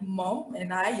my mom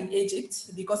and I in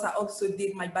Egypt, because I also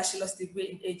did my bachelor's degree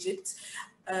in Egypt.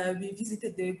 We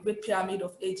visited the Great Pyramid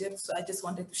of Egypt, so I just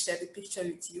wanted to share the picture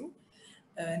with you.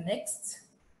 Next.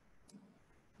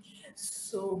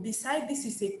 So beside this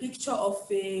is a picture of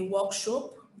a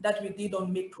workshop that we did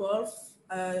on May 12th,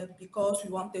 because we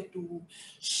wanted to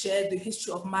share the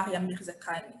history of Maryam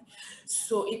Mirzakhani.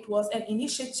 So it was an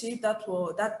initiative that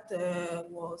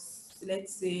was,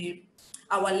 let's say,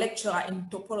 our lecturer in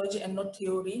topology and knot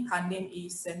theory. Her name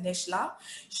is Neshla.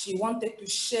 She wanted to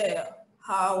share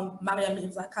how Maryam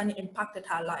Mirzakhani impacted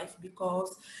her life,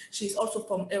 because she's also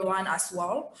from Iran as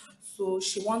well. So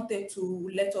she wanted to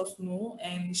let us know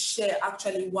and share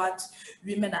actually what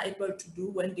women are able to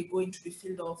do when they go into the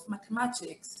field of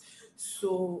mathematics.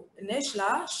 So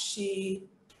Neshla, she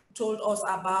told us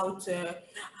about the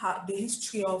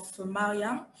history of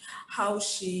Maryam, how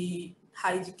her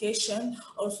education,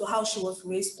 also how she was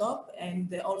raised up,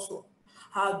 and also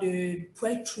how the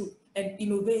breakthrough and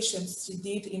innovations she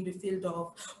did in the field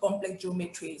of complex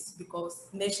geometries, because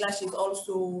Neshla, she's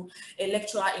also a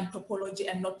lecturer in topology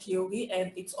and knot theory,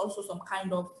 and it's also some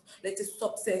kind of, let's say,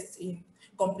 subset in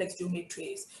complex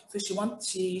geometries. So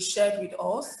she shared with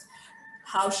us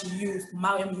how she used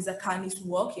Maryam Mirzakhani's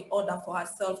work in order for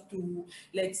herself to,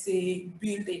 let's say,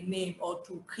 build a name or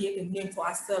to create a name for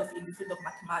herself in the field of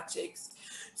mathematics.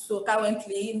 So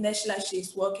currently, Neshla,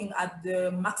 she's working at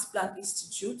the Max Planck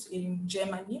Institute in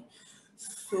Germany.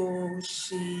 So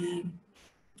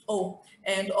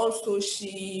and also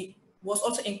she was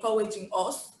also encouraging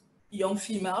us, young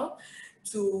female,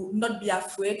 to not be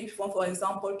afraid if you want, for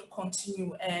example, to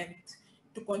continue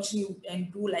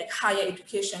and do like higher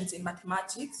educations in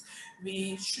mathematics.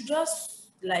 We should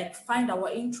just like find our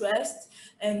interest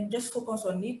and just focus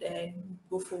on it and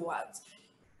go forward.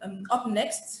 Up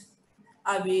next,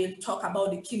 I will talk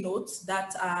about the keynote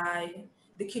that I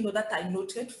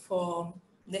noted from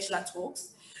Neshla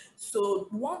talks. So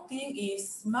one thing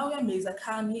is Maryam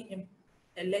Mirzakhani,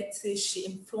 let's say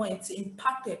she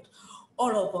impacted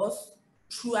all of us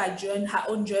through her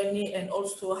own journey and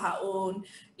also her own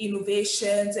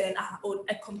innovations and her own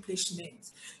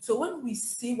accomplishments. So when we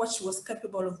see what she was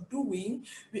capable of doing,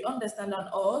 we understand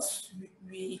that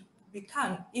we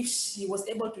can. If she was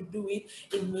able to do it,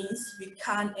 it means we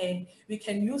can, and we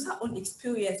can use her own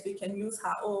experience, we can use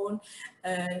her own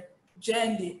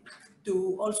journey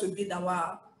to also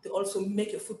to also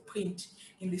make a footprint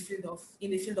in the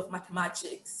field of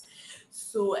mathematics.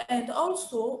 So, and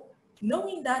also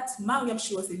knowing that Maryam,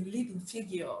 she was a leading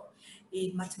figure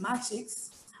in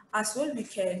mathematics, as well we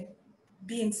can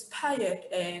be inspired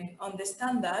and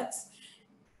understand that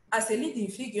as a leading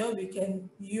figure, we can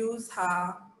use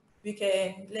her,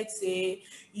 let's say,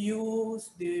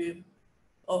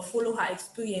 follow her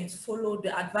experience, follow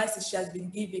the advices she has been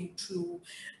giving through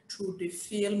through the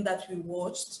film that we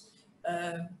watched,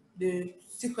 The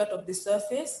Secret of the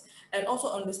Surface, and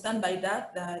also understand by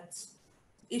that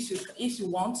if you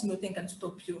want, nothing can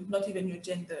stop you, not even your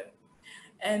gender.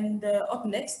 And up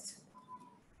next,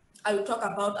 I will talk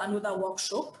about another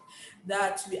workshop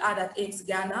that we had at AIMS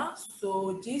Ghana.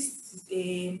 So this is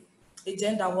a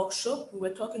gender workshop. We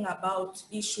were talking about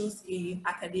issues in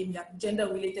academia,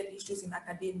 gender-related issues in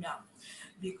academia,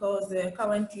 because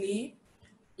currently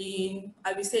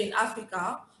I would say in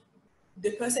Africa,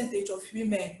 the percentage of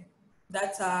women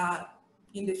that are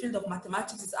in the field of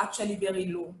mathematics is actually very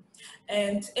low.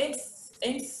 And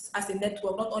AIMS as a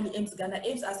network, not only AIMS Ghana,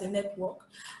 AIMS as a network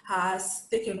has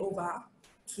taken over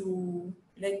to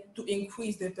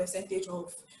increase the percentage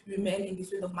of women in the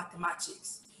field of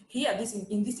mathematics. Here,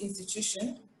 in this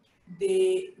institution,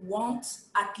 they want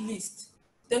at least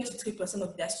 33%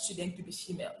 of their students to be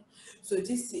female. So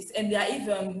this is, and there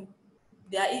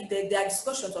are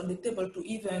discussions on the table to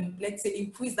even, let's say,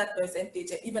 increase that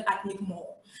percentage and even admit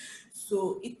more.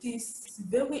 So it is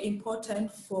very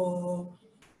important for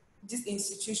this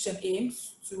institution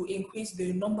AIMS to increase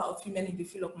the number of women in the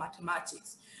field of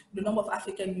mathematics, the number of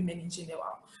African women in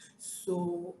general.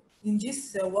 So in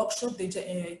this workshop,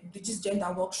 this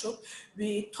gender workshop,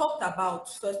 we talked about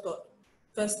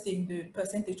first thing, the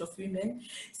percentage of women,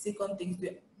 second thing,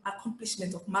 the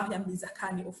accomplishment of Maryam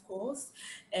Mirzakhani, of course,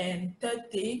 and third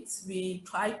thing, we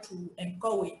try to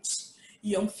encourage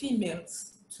young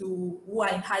females who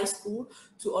are in high school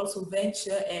to also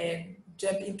venture and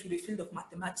jump into the field of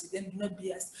mathematics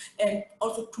and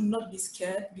also to not be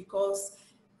scared, because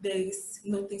there is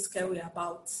nothing scary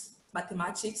about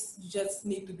mathematics. You just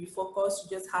need to be focused.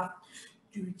 You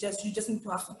just need to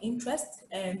have some interest,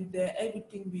 and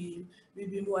everything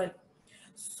will be well.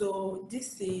 So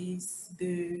this is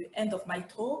the end of my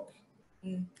talk.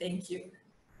 Thank you.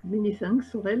 Many thanks,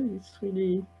 Sorelle. It's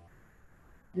really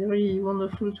very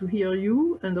wonderful to hear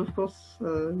you. And of course,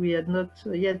 we had not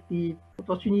yet the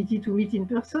opportunity to meet in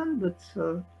person, but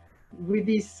with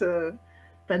this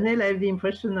panel, I have the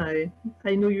impression I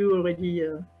know you already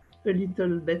a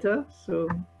little better. So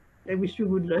I wish you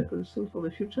good luck also for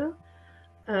the future.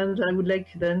 And I would like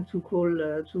then to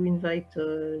invite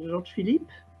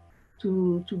Georges-Philippe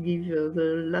to give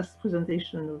the last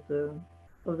presentation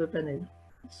of the panel.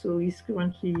 So he's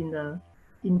currently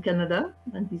in Canada,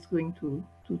 and he's going to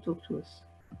talk to us.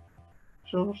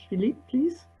 Georges-Philippe,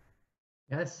 please.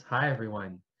 Yes, hi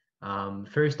everyone.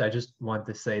 First, I just want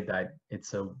to say that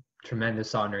it's a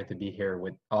tremendous honor to be here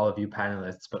with all of you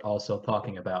panelists, but also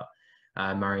talking about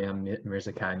Maryam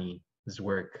Mirzakhani's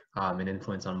work and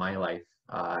influence on my life.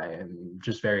 I'm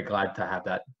just very glad to have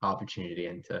that opportunity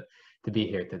and to be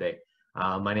here today.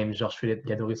 My name is Georges-Philippe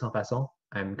Gadoury-Sansfacon.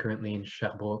 I'm currently in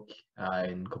Sherbrooke,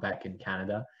 in Quebec, in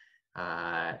Canada.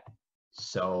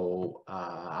 So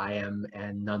I am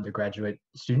an undergraduate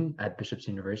student at Bishop's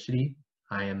University.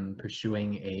 I am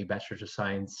pursuing a Bachelor of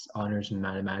Science honors in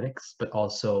mathematics, but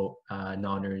also an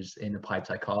honors in applied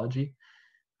psychology.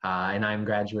 And I'm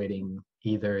graduating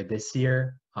either this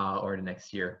year or the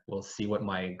next year. We'll see what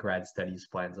my grad studies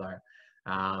plans are.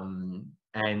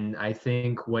 And I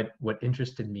think what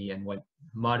interested me and what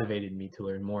motivated me to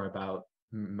learn more about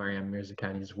Maryam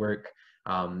Mirzakhani's work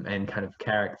and kind of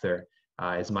character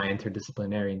is my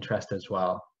interdisciplinary interest as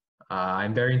well.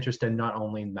 I'm very interested not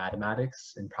only in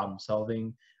mathematics and problem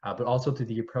solving, but also to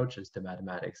the approaches to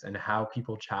mathematics and how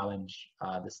people challenge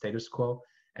the status quo,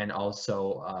 and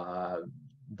also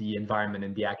the environment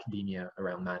and the academia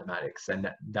around mathematics. And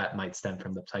that might stem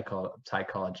from the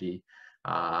psychology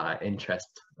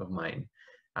interest of mine.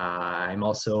 I'm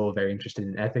also very interested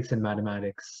in ethics in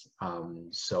mathematics,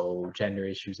 so gender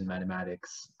issues in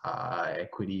mathematics,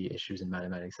 equity issues in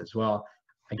mathematics as well.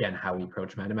 Again, how we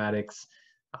approach mathematics.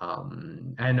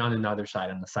 And on another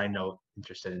side, on the side note,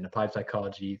 interested in applied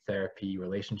psychology, therapy,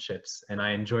 relationships. And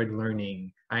I enjoyed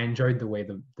the way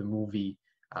the movie,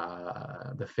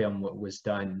 the film was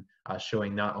done,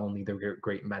 showing not only the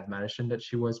great mathematician that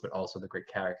she was, but also the great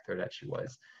character that she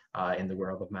was in the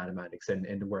world of mathematics and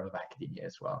in the world of academia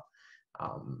as well.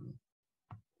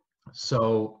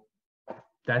 So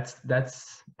that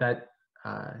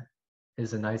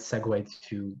is a nice segue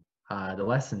to the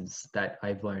lessons that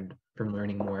I've learned from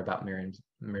learning more about Maryam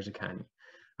Mirzakhani.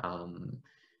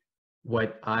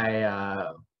 What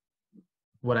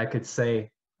I could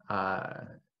say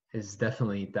is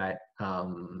definitely that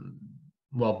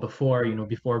well, before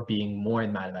being more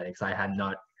in mathematics, I had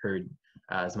not heard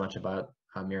as much about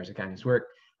Mirzakhani's work.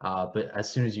 But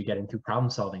as soon as you get into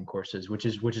problem-solving courses, which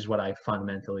is what I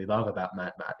fundamentally love about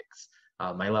mathematics,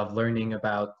 I love learning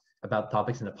about about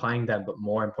topics and applying them, but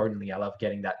more importantly, I love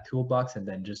getting that toolbox and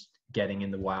then just getting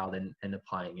in the wild and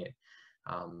applying it.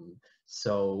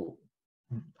 So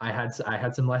I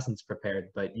had some lessons prepared,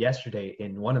 but yesterday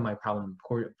in one of my problem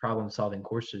solving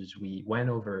courses, we went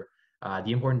over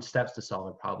the important steps to solve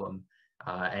a problem.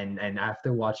 And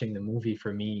after watching the movie,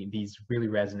 for me, these really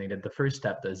resonated. The first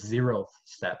step, the 0th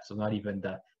step, so not even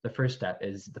the first step,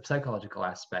 is the psychological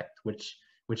aspect, which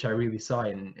I really saw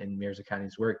in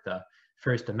Mirzakhani's work.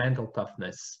 The mental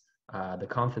toughness, the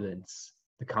confidence,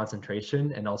 the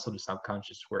concentration, and also the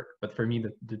subconscious work. But for me,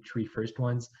 the 3 first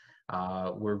ones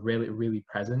were really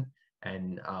present,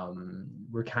 and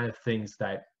were kind of things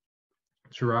that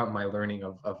throughout my learning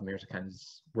of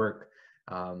Mirzakhani's work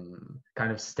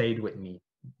kind of stayed with me,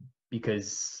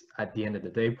 because at the end of the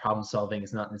day, problem solving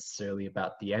is not necessarily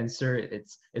about the answer.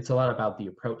 It's a lot about the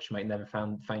approach. You might never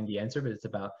find the answer, but it's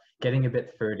about getting a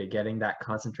bit further, getting that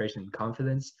concentration and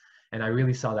confidence. And I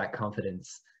really saw that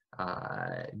confidence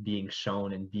being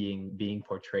shown and being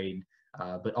portrayed,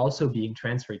 but also being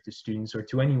transferred to students or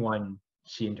to anyone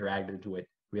she interacted with,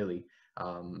 really,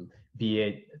 be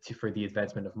it for the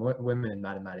advancement of women in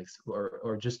mathematics,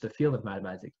 or just the field of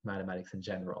mathematics in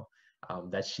general,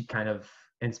 that she kind of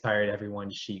inspired everyone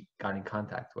she got in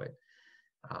contact with.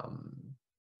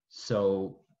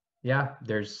 So yeah,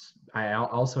 I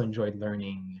also enjoyed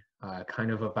learning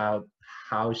kind of about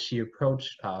how she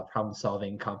approached problem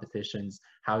solving competitions,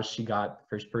 how she got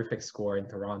first perfect score in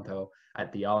Toronto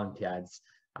at the Olympiads,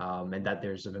 and that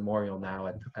there's a memorial now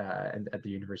at the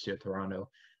University of Toronto,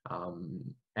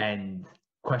 and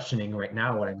questioning right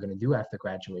now what I'm going to do after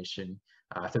graduation,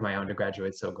 after my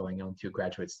undergraduate, so going on to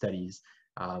graduate studies.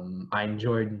 I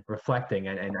enjoyed reflecting,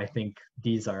 and I think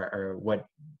these are what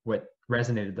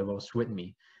resonated the most with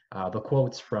me. The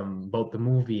quotes from both the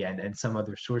movie and some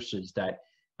other sources that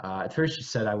at first she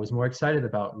said I was more excited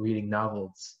about reading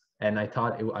novels, and I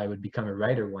thought I would become a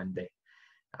writer one day.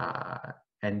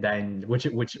 And then,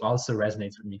 which also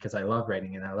resonates with me, because I love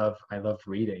writing and I love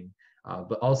reading,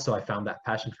 but also I found that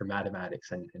passion for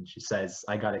mathematics. And she says,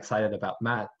 I got excited about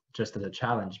math just as a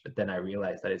challenge, but then I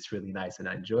realized that it's really nice and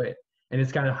I enjoy it. And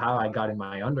it's kind of how I got in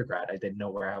my undergrad. I didn't know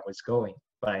where I was going,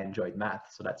 but I enjoyed math,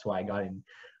 so that's why I got in.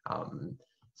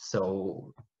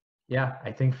 So yeah,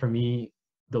 I think for me,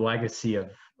 the legacy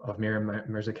of Maryam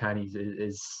Mirzakhani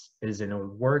is in her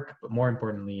work, but more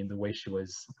importantly in the way she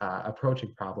was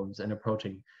approaching problems and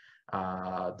approaching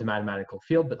the mathematical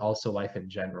field, but also life in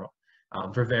general.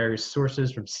 For various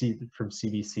sources, from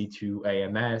CBC to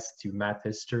AMS to math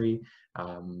history,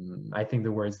 I think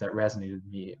the words that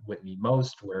resonated with me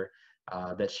most were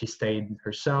that she stayed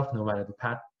herself no matter the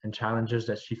path and challenges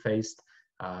that she faced.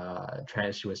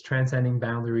 She was transcending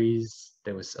boundaries.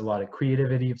 There was a lot of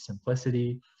creativity, of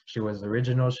simplicity. She was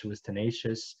original, she was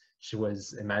tenacious, she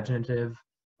was imaginative,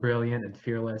 brilliant and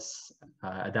fearless,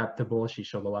 adaptable. She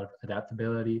showed a lot of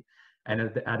adaptability and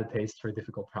had a taste for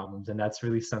difficult problems. And that's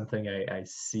really something I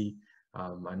see.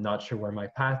 I'm not sure where my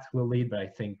path will lead, but I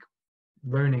think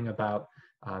learning about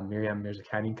Maryam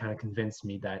Mirzakhani kind of convinced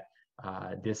me that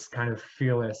this kind of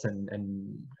fearless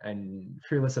and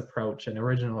fearless approach, an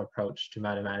original approach to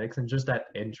mathematics, and just that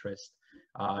interest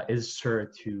is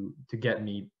sure to get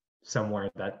me somewhere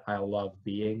that I love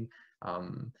being.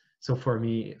 So for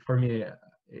me,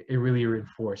 it really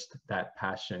reinforced that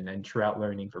passion, and throughout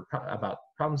learning about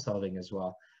problem solving as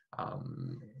well,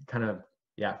 kind of,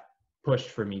 yeah, pushed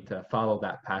for me to follow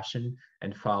that passion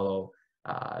and follow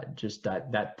just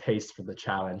that taste for the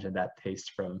challenge, and that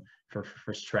taste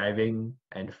for striving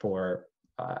and for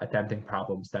attempting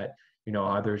problems that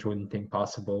others wouldn't think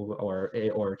possible,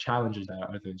 or challenges that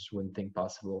others wouldn't think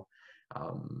possible,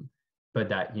 but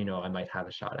that I might have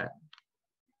a shot at.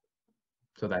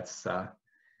 So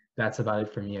that's about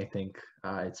it for me. I think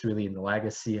it's really in the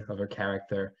legacy of her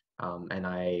character, and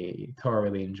I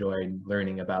thoroughly enjoyed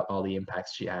learning about all the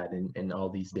impacts she had in all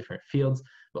these different fields,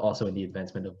 but also in the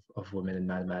advancement of women in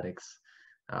mathematics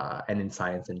and in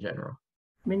science in general.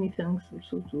 Many thanks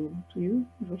also to you,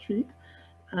 Georges-Philippe.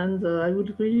 And I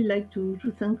would really like to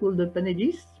thank all the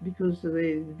panelists, because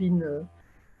they've been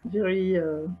very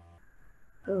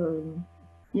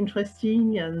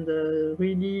interesting and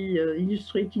really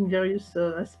illustrating various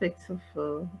aspects of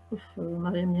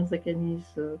Maryam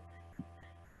Mirzakhani's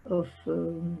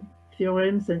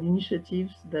theorems and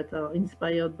initiatives that are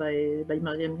inspired by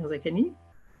Maryam Mirzakhani.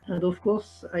 And of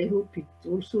course, I hope it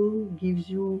also gives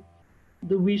you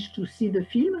the wish to see the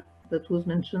film that was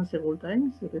mentioned several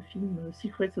times, the film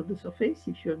Secrets of the Surface,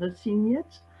 if you have not seen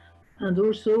yet, and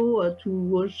also to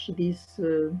watch this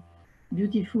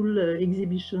beautiful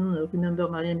exhibition, Remember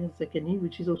Maryam Mirzakhani,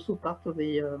 which is also part of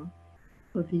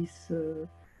this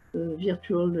the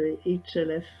Virtual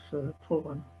HLF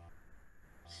program.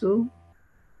 So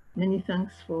many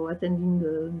thanks for attending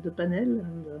the panel,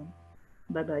 and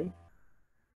bye-bye.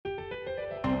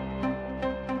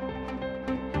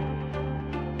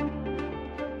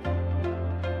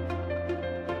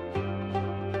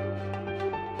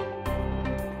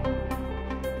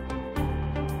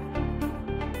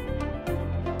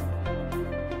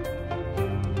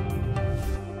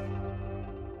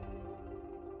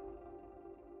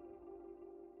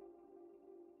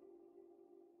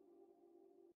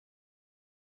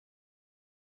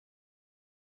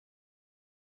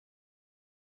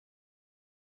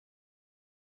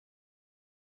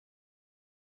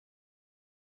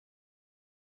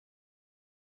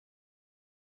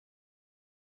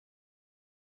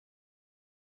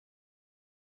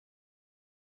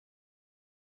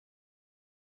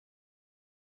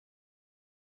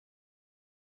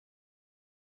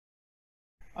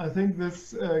 I think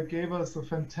this gave us a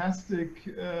fantastic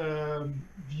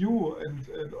view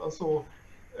and also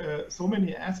so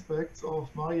many aspects of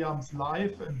Maryam's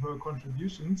life and her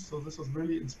contributions. So this was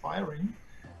really inspiring.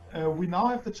 We now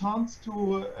have the chance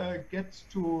to get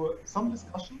to some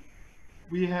discussion.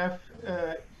 We have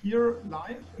here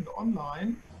live and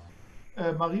online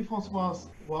Marie-Françoise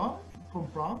Roy from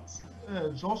France,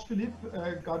 Georges-Philippe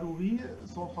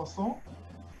Gadoury-Sansfacon,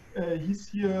 he's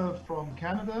here from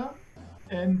Canada,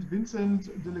 and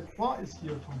Vincent Delecroix is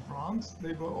here from France.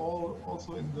 They were all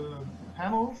also in the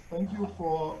panel. Thank you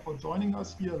for joining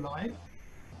us here live.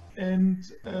 And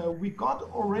we got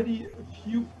already a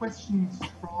few questions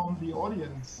from the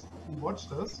audience who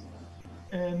watched us.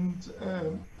 And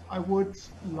I would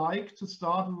like to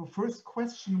start with the first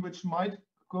question, which might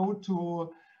go to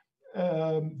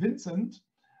Vincent.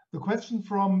 The question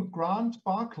from Grant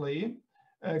Barclay.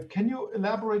 Can you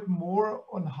elaborate more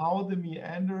on how the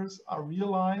meanders are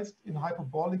realized in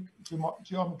hyperbolic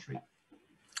geometry?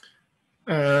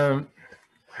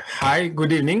 Hi,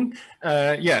 good evening.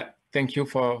 Yeah, thank you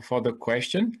for the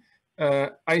question.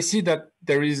 I see that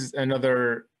there is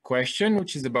another question,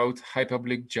 which is about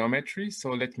hyperbolic geometry. So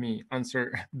let me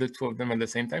answer the two of them at the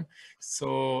same time.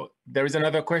 So there is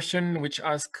another question which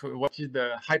asks, what is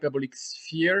the hyperbolic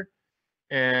sphere?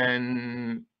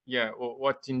 And yeah,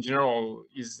 what in general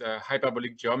is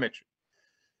hyperbolic geometry?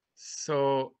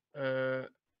 So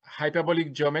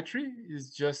hyperbolic geometry is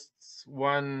just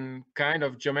one kind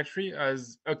of geometry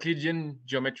as Euclidean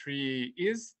geometry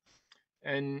is.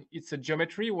 And it's a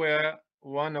geometry where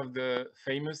one of the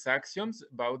famous axioms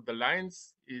about the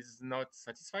lines is not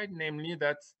satisfied, namely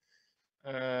that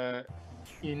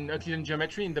in Euclidean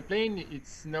geometry, in the plane,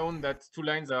 it's known that two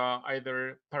lines are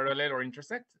either parallel or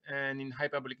intersect. And in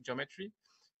hyperbolic geometry,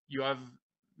 you have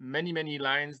many, many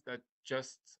lines that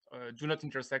just do not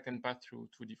intersect and pass through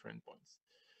two different points.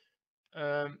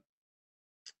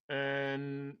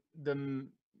 And the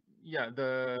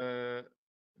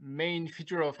main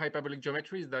feature of hyperbolic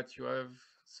geometry is that you have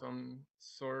some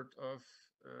sort of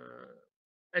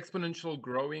exponential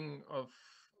growing of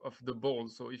the ball.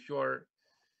 So if you are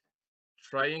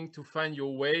trying to find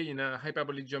your way in a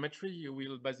hyperbolic geometry, you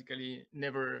will basically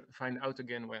never find out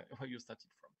again where you started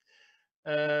from.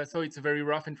 So it's a very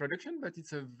rough introduction, but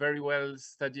it's a very well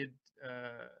studied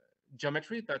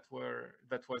geometry that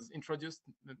was introduced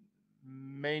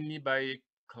mainly by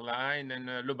Klein and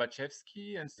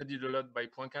Lobachevsky and studied a lot by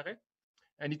Poincaré.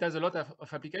 And it has a lot of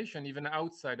application even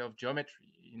outside of geometry,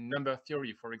 in number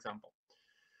theory, for example.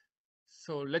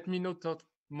 So let me not talk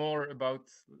more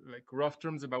about like rough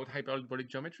terms about hyperbolic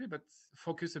geometry, but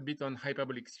focus a bit on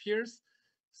hyperbolic spheres.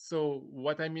 So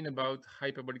what I mean about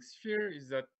hyperbolic sphere is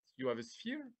that you have a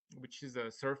sphere, which is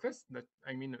a surface, that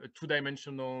I mean a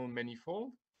two-dimensional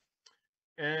manifold.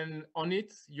 And on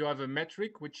it, you have a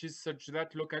metric, which is such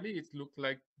that locally it looks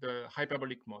like the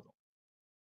hyperbolic model.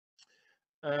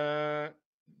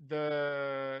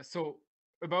 So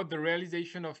about the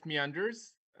realization of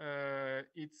meanders,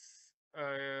 it's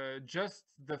just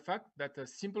the fact that a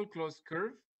simple closed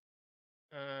curve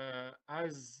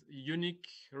has unique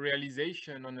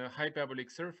realization on a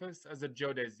hyperbolic surface as a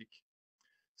geodesic.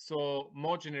 So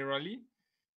more generally,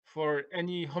 for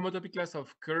any homotopy class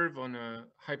of curve on a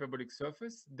hyperbolic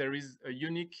surface, there is a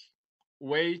unique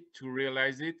way to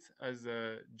realize it as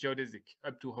a geodesic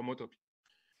up to homotopy.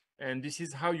 And this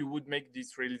is how you would make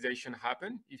this realization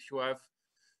happen if you have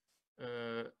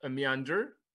a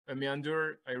meander. A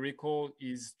meander, I recall,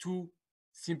 is two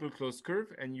simple closed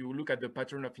curves, and you look at the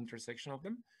pattern of intersection of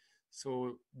them.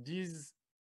 So these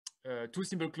two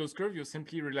simple closed curves, you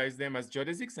simply realize them as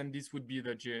geodesics, and this would be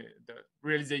the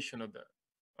realization of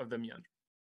the meander.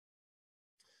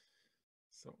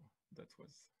 So that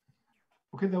was.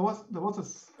 Okay, there was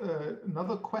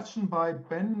another question by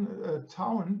Ben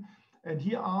Town, and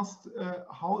he asked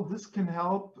how this can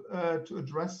help to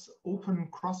address open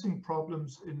crossing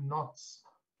problems in knots.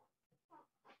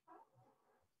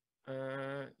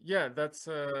 Yeah, that's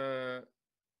a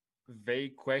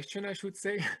vague question, I should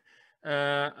say.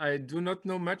 I do not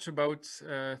know much about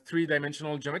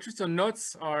three-dimensional geometry. So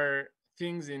knots are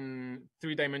things in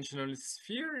three-dimensional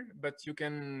sphere, but you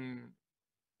can,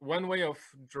 one way of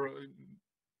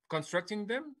constructing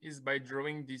them is by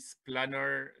drawing these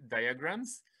planar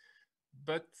diagrams,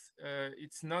 but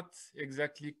it's not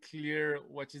exactly clear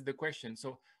what is the question.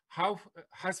 So how,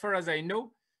 as far as I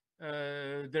know,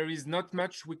 there is not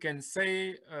much we can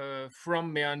say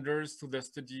from meanders to the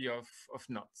study of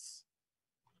knots.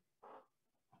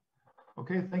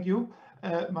 Okay, thank you.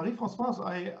 Marie-Françoise,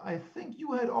 I think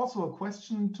you had also a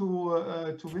question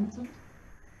to Vincent.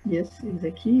 Yes,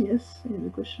 exactly. Yes, I have a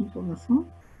question for Vincent.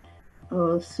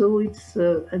 So it's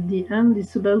at the end,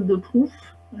 it's about the proof.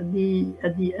 At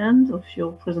the end of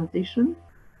your presentation,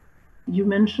 you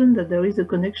mentioned that there is a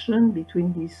connection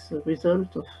between this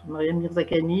result of Maryam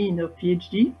Mirzakhani in her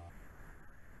PhD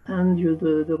and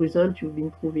the result you've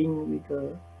been proving with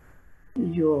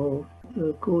your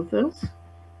co-authors.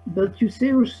 But you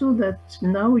say also that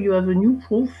now you have a new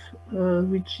proof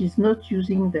which is not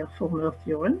using their former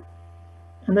theorem.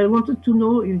 And I wanted to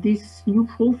know if this new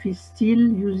proof is still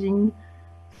using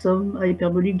some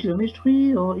hyperbolic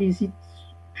geometry, or is it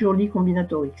purely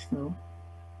combinatorics now?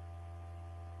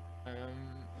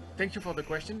 Thank you for the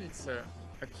question. It's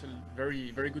actually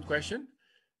very, very good question.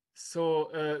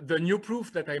 So the new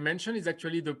proof that I mentioned is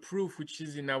actually the proof which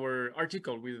is in our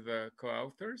article with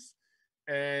co-authors.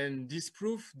 And this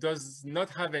proof does not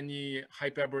have any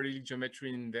hyperbolic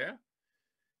geometry in there.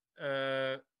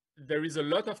 There is a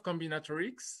lot of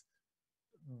combinatorics,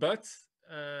 but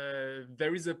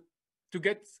there is to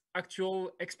get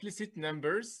actual explicit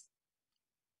numbers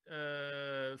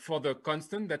for the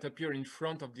constant that appear in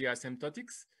front of the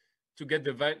asymptotics, to get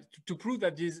the value, to prove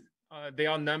that these they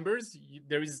are numbers.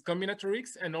 There is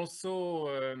combinatorics and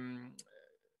also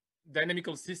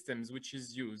dynamical systems which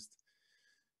is used.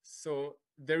 So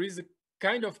there is a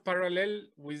kind of parallel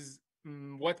with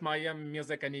what Maryam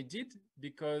Mirzakhani did,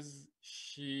 because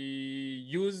she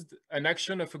used an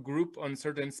action of a group on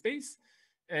certain space,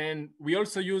 and we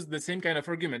also used the same kind of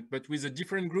argument, but with a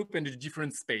different group and a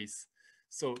different space.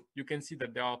 So you can see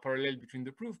that there are parallels between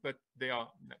the proof, but they are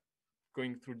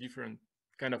going through different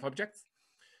kind of objects.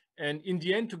 And in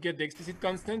the end, to get the explicit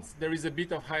constants, there is a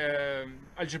bit of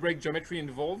algebraic geometry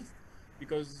involved,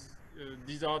 because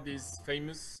these are these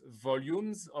famous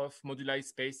volumes of moduli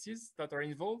spaces that are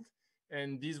involved.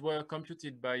 And these were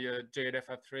computed by JLF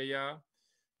Atreya,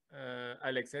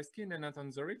 Alex Eskin, and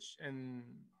Nathan Zorich. And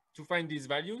to find these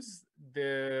values,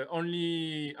 the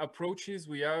only approaches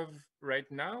we have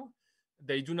right now,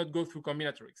 they do not go through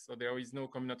combinatorics. So there is no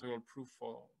combinatorial proof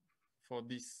for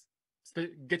this,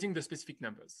 getting the specific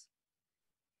numbers.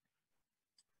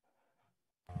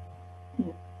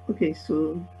 Yeah. Okay,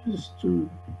 so just to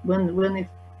one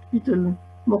little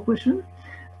more question.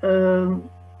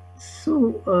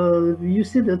 So you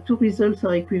said the two results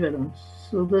are equivalent.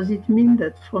 So does it mean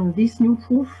that from this new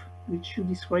proof, which you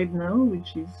describe now,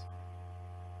 which is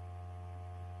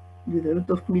with a lot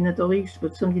of combinatorics,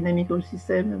 but some dynamical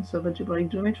system and some algebraic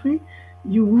geometry,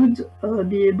 you would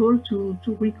be able to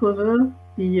recover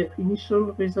the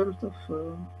initial result of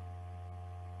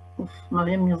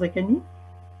Maryam Mirzakhani?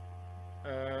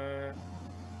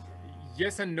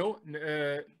 Yes and no.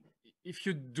 If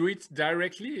you do it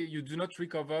directly, you do not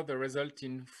recover the result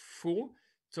in full.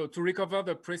 So to recover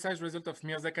the precise result of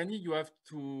Mirzakhani, you have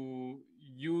to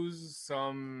use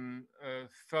some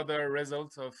further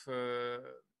results of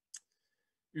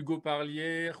Hugo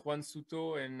Parlier, Juan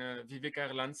Soto, and Vivek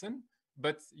Erlandsen,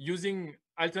 but using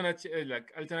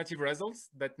alternative results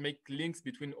that make links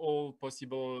between all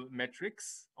possible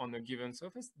metrics on a given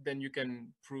surface, then you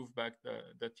can prove back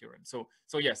the theorem. So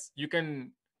yes, you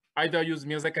can either use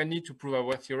Mirzakhani to prove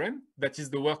our theorem, that is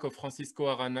the work of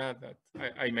Francisco Arana that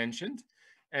I mentioned,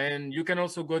 and you can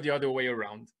also go the other way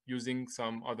around using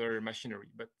some other machinery.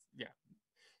 But yeah,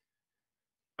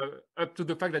 up to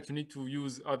the fact that you need to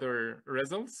use other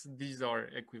results, these are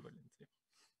equivalent.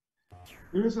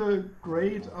 Here's a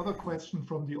great other question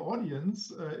from the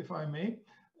audience, if I may.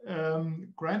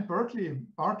 Grant Barkley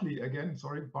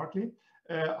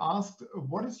asked,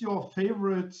 what is your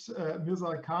favorite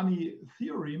Mirzakhani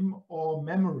theorem or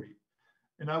memory?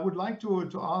 And I would like to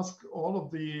ask all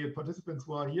of the participants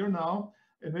who are here now,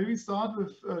 and maybe start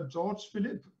with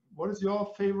Georges-Philippe. What is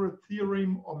your favorite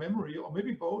theorem or memory, or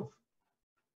maybe both?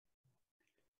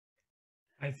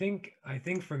 I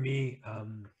think for me,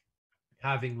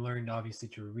 having learned obviously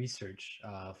through research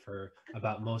for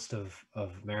about most of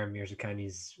Maryam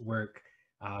Mirzakhani's work,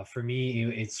 for me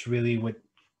it's really with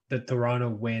the Toronto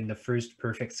win, the first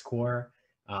perfect score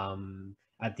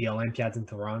at the Olympiads in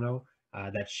Toronto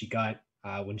that she got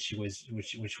when she was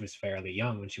which was fairly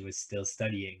young, when she was still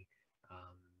studying.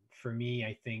 For me,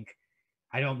 I think,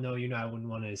 I don't know, I wouldn't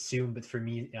want to assume, but for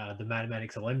me, the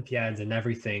mathematics Olympiads and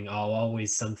everything are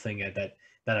always something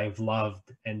that I've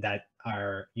loved, and that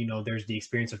are, there's the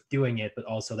experience of doing it, but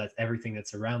also that's everything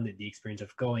that's around it, the experience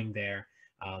of going there.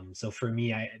 So for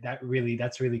me,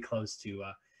 that's really close to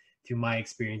my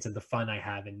experience and the fun I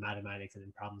have in mathematics and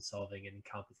in problem solving and in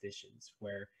competitions,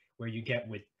 where you get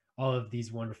with all of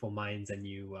these wonderful minds and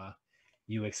you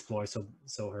explore. So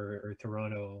her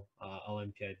Toronto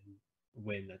Olympiad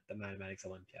win at the mathematics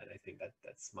Olympiad, I think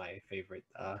that's my favorite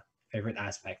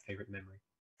aspect, favorite memory.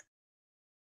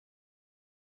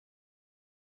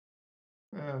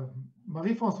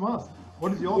 Marie-Françoise,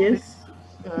 what is your Yes.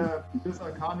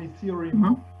 Mirzakhani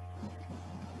theorem?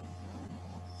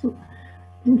 So,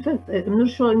 in fact, I'm not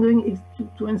sure I'm going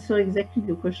to answer exactly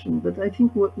the question, but I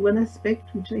think one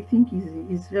aspect which I think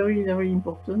is very, very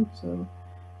important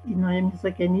in Maryam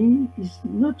Mirzakhani is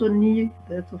not only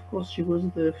that, of course, she was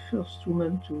the first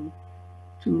woman to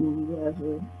have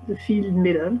the field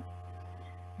medal,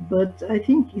 but I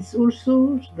think it's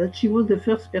also that she was the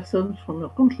first person from her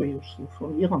country, also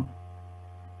from Iran.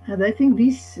 And I think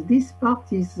this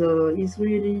part is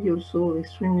really also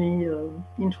extremely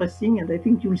interesting, and I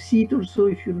think you'll see it also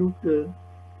if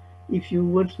you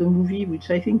watch the movie, which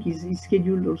I think is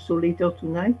scheduled also later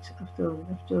tonight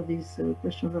after these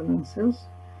questions and answers,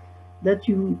 that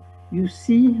you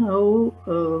see how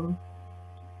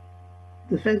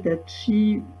the fact that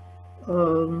she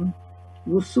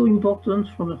was so important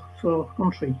for her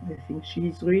country. I think she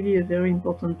is really a very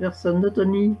important person, not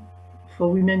only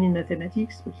for women in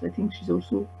mathematics, but I think she's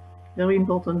also a very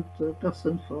important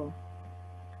person for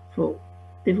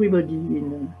everybody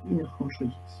in her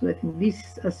country. So I think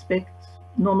this aspect,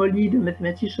 normally the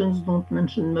mathematicians don't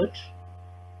mention much,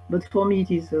 but for me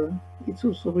it's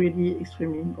also really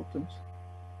extremely important.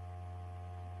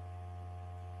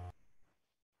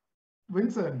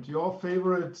 Vincent, your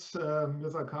favorite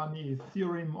Mirzakhani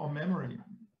theorem or memory?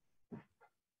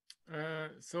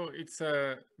 So it's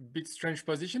a bit strange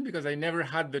position because I never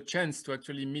had the chance to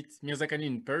actually meet Mirzakhani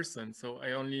in person. So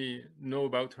I only know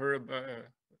about her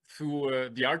through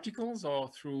the articles or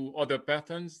through other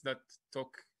patterns that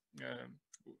talk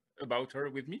about her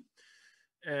with me.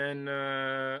 And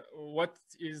what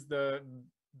is the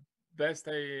best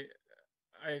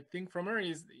I think from her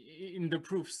is in the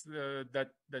proofs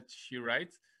that she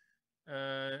writes,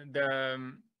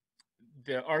 the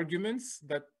arguments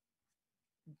that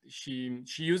she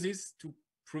uses to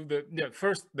prove the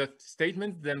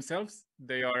statements themselves.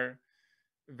 They are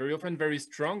very often very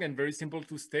strong and very simple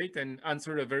to state and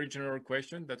answer a very general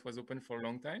question that was open for a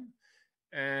long time.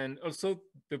 And also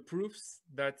the proofs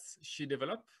that she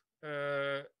developed,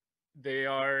 they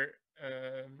are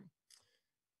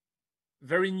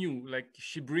very new. Like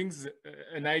she brings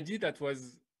an idea that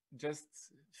was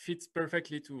just fits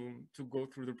perfectly to go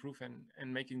through the proof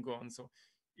and make it go on. So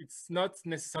it's not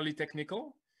necessarily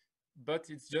technical, but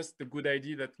it's just a good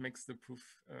idea that makes the proof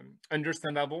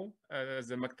understandable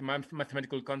as a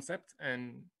mathematical concept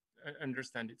and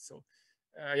understand it. So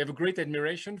I have a great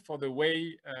admiration for the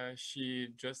way she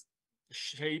just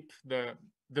shaped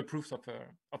the proofs of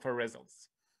her results.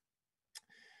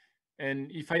 And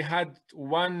if I had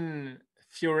one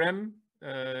theorem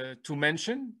to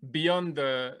mention beyond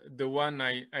the one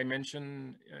I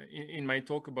mentioned in my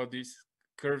talk about this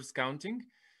curves counting,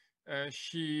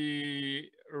 she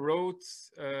wrote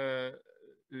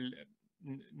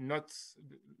not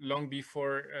long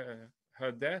before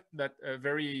her death that a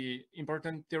very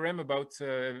important theorem about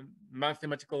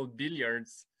mathematical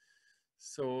billiards.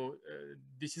 So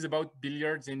this is about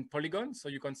billiards in polygons. So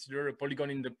you consider a polygon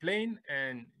in the plane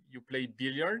and you play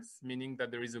billiards, meaning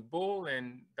that there is a ball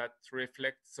and that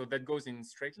reflects, so that goes in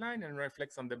straight line and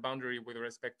reflects on the boundary with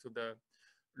respect to the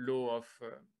law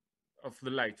of the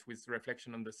light with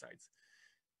reflection on the sides.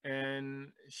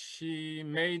 And she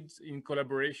made, in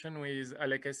collaboration with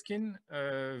Alec Eskin,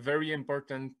 a very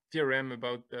important theorem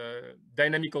about the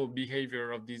dynamical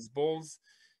behavior of these balls,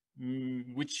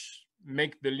 which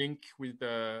make the link with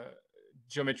the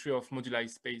geometry of moduli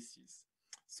spaces.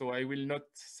 So I will not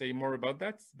say more about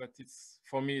that, but it's,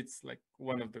 for me, it's like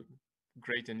one of the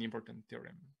great and important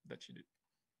theorem that she did.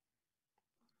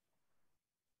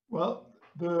 Well,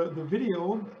 the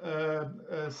video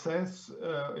says,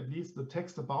 at least the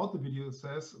text about the video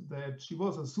says, that she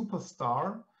was a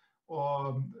superstar,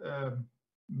 or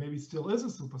maybe still is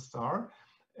a superstar.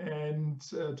 And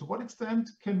to what extent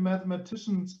can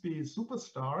mathematicians be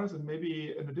superstars? And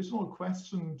maybe an additional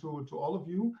question to all of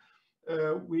you.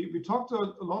 We talked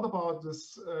a lot about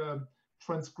this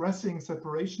transgressing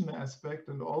separation aspect,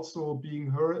 and also being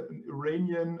her an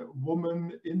Iranian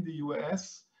woman in the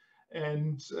US,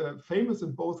 and famous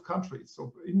in both countries,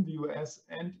 so in the US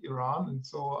and Iran. And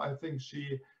so I think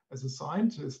she, as a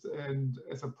scientist and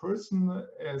as a person,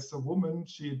 as a woman,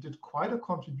 she did quite a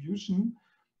contribution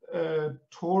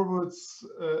towards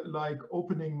like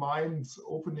opening minds,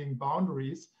 opening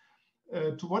boundaries.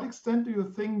 To what extent do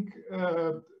you think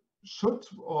should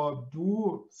or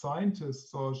do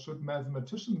scientists or should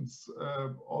mathematicians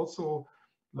also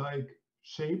like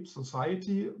shape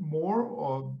society more,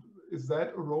 or is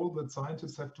that a role that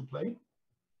scientists have to play?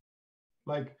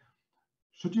 Like,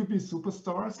 should you be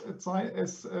superstars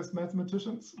as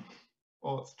mathematicians,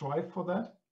 or strive for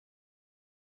that?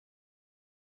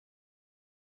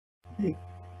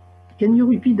 Can you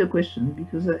repeat the question,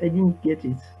 because I didn't get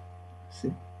it?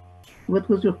 So, what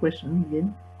was your question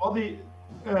again? Well,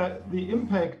 the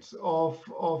impact of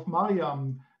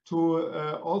Maryam to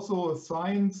also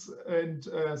science and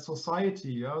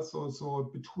society. Yeah? So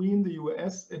between the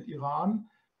US and Iran,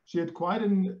 she had quite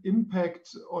an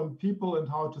impact on people and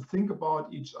how to think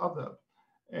about each other.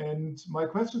 And my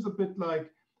question is a bit like,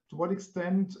 to what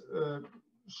extent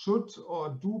should or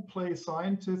do play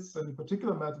scientists, and in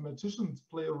particular mathematicians,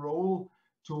 play a role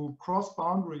to cross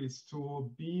boundaries,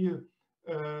 to be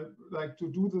like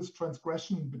to do this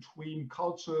transgression between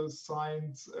cultures,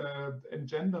 science, and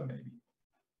gender, maybe?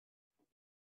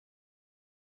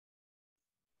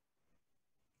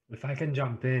 If I can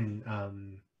jump in,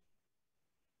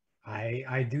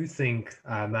 I do think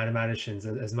mathematicians,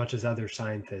 as much as other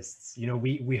scientists, you know,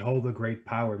 we hold a great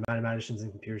power, mathematicians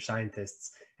and computer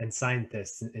scientists and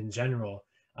scientists in general,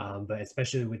 but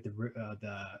especially with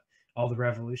all the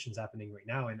revolutions happening right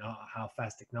now and how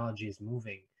fast technology is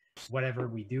moving. Whatever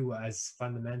we do as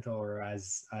fundamental or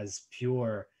as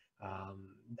pure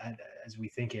as we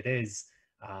think it is,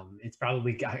 it's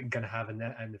probably going to have an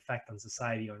effect on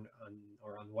society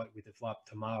or on what we develop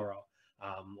tomorrow,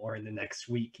 or in the next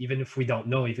week, even if we don't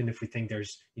know, even if we think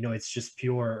there's, you know, it's just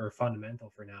pure or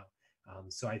fundamental for now.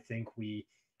 So I think we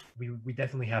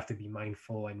definitely have to be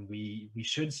mindful, and we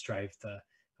should strive to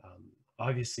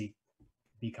obviously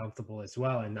be comfortable as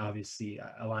well, and obviously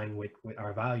align with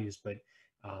our values, but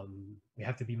we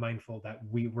have to be mindful that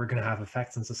we're going to have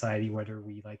effects on society whether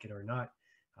we like it or not,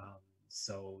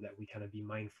 so that we kind of be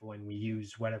mindful and we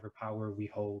use whatever power we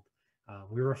hold,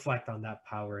 we reflect on that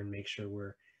power and make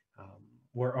sure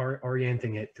we're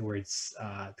orienting it towards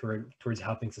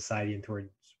helping society and towards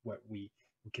what we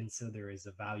consider is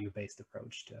a value-based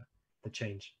approach to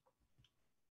change.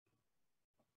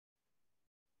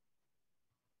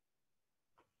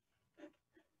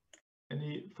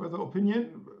 Any further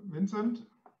opinion, Vincent?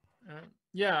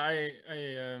 Yeah, I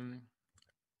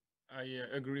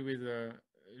agree with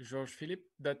Georges-Philippe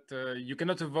that you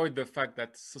cannot avoid the fact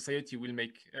that society will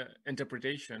make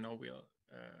interpretation, or will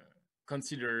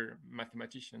consider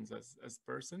mathematicians as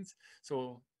persons.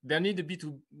 So there need to be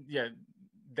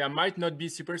there might not be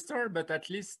superstar, but at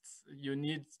least you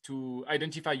need to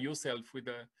identify yourself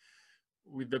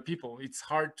with the people. It's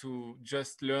hard to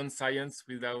just learn science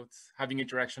without having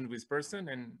interaction with person,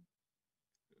 and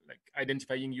like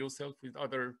identifying yourself with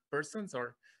other persons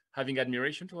or having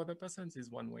admiration to other persons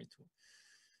is one way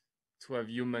to have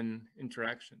human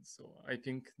interactions. So I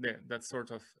think that's sort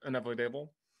of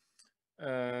unavoidable.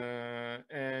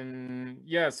 And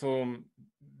yeah, so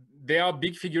there are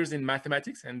big figures in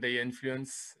mathematics, and they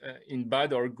influence in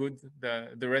bad or good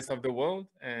the rest of the world.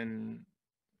 And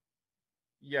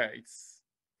yeah, it's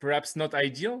perhaps not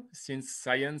ideal, since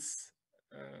science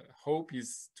hope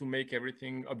is to make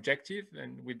everything objective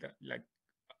and with that, like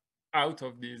out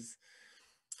of this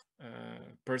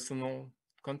personal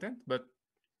content, but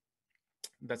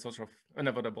that's sort of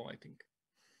unavoidable, I think.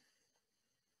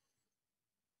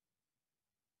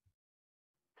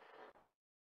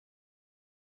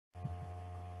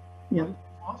 Yeah.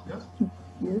 Yes.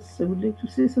 Yes, I would like to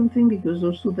say something, because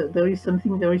also that there is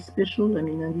something very special. I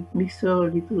mean, and it makes her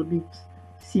a little bit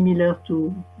similar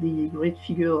to the great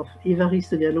figure of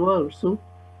Évariste Galois also.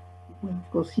 Well,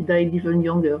 of course, he died even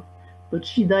younger, but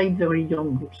she died very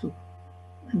young also.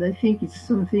 And I think it's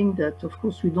something that, of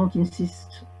course, we don't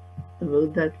insist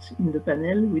about that in the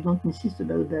panel. We don't insist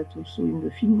about that also in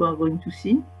the film we are going to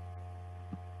see.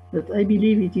 But I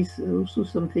believe it is also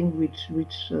something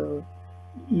which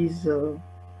is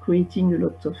creating a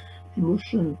lot of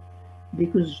emotion,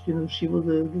 because she was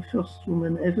the first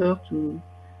woman ever to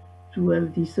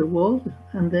have this award,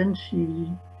 and then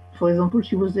she, for example,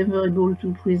 she was never able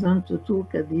to present a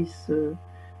talk at this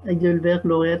Heidelberg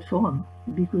Laureate Forum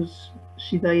because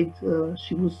she died.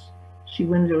 She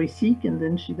went very sick, and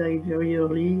then she died very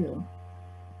early,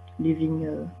 leaving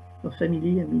her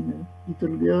family. I mean, a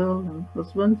little girl and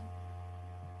husband.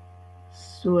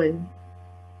 So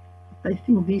I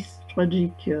think this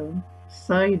tragic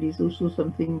side is also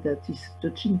something that is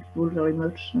touching people very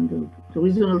much, and the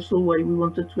reason also why we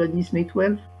wanted to add this May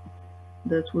 12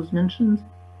 that was mentioned.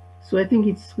 So I think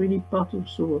it's really part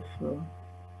also of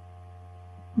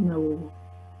now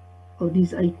of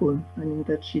this icon. I mean,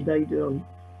 that she died early.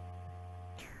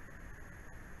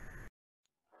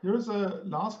 Here's a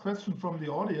last question from the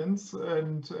audience,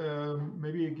 and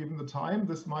maybe given the time,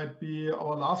 this might be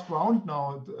our last round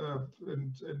now,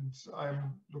 and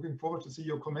I'm looking forward to see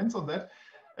your comments on that.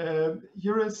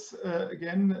 Here is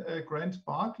again Grant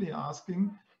Barkley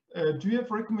asking, do you have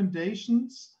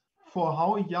recommendations for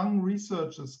how young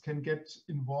researchers can get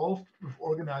involved with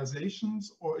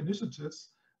organizations or initiatives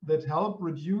that help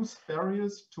reduce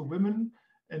barriers to women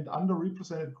and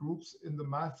underrepresented groups in the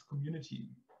math community?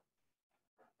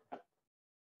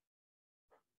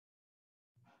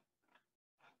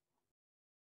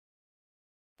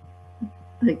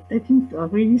 I think there are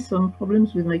really some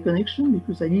problems with my connection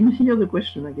because I didn't hear the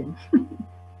question again.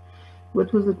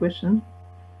 What was the question?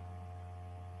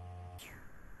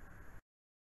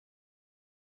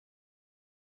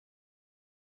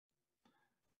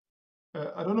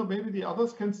 I don't know, maybe the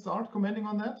others can start commenting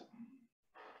on that.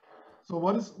 So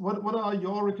what are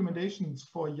your recommendations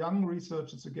for young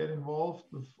researchers to get involved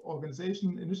with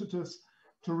organization initiatives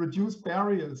to reduce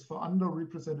barriers for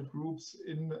underrepresented groups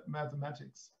in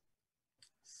mathematics?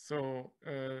 So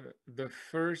the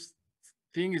first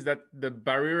thing is that the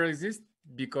barrier exists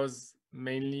because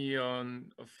mainly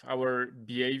of our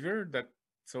behavior,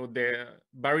 so the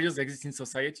barriers exist in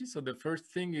society. So the first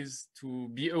thing is to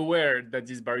be aware that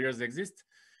these barriers exist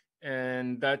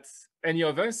and that any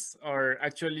of us are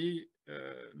actually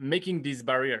making this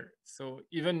barrier. So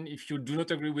even if you do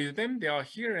not agree with them, they are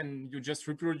here and you just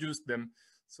reproduce them.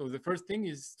 So the first thing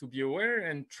is to be aware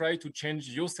and try to change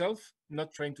yourself,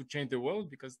 not trying to change the world,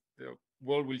 because the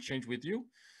world will change with you.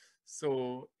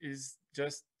 So it's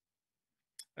just,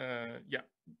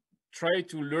 try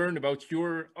to learn about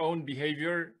your own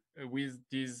behavior with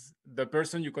the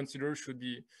person you consider should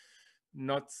be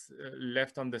not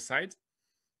left on the side.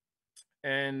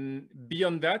 And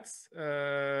beyond that,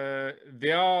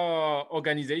 there are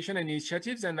organizations and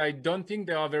initiatives, and I don't think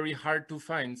they are very hard to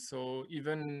find. So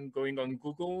even going on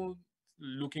Google,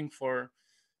 looking for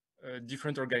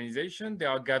different organizations, there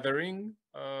are gathering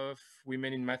of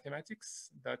women in mathematics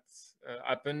that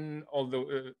happen all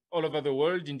over the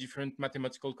world in different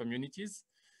mathematical communities.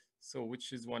 So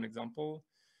which is one example.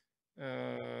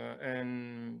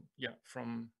 And yeah,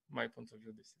 from my point of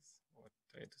view, this is what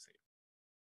I had to say.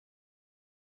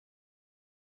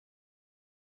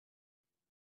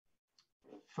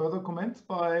 Further comments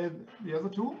by the other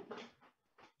two?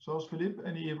 Georges-Philippe,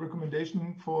 any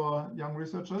recommendation for young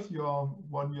researchers? You're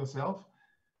one yourself.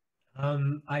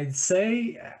 I'd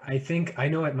say, I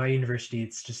know at my university,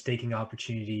 it's just taking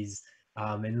opportunities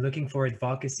and looking for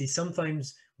advocacy.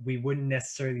 Sometimes we wouldn't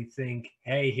necessarily think,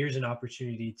 hey, here's an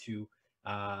opportunity to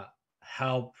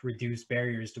help reduce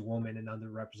barriers to women and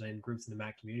underrepresented groups in the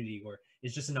math community, or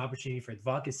it's just an opportunity for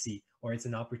advocacy, or it's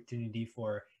an opportunity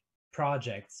for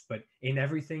projects. But in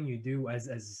everything you do,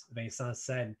 as Vincent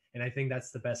said, and I think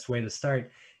that's the best way to start,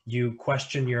 you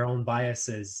question your own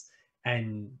biases,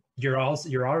 and you're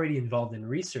already involved in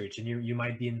research, and you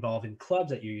might be involved in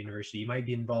clubs at your university, you might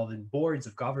be involved in boards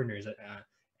of governors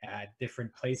at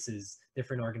different places,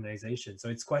 different organizations. So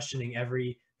it's questioning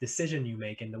every decision you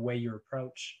make and the way you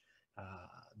approach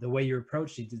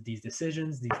these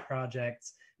decisions, these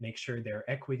projects. Make sure they're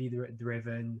equity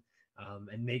driven,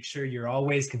 and make sure you're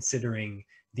always considering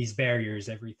these barriers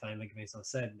every time, like Vincent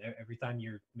said, every time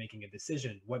you're making a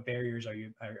decision. What barriers are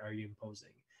you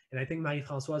imposing? And I think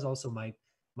Marie-Françoise also might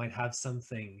have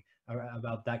something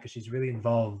about that, because she's really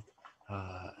involved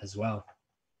as well.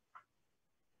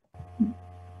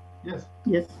 Yes.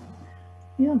 Yes.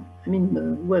 Yeah. I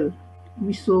mean, well,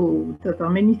 we saw that there are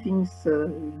many things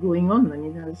going on. I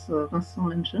mean, as Vincent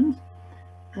mentioned,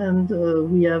 and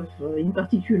we have, in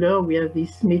particular, we have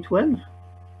this May 12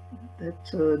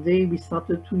 that day we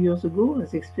started 2 years ago,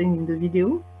 as explained in the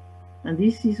video. And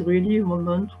this is really a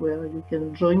moment where you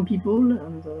can join people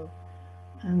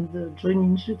and join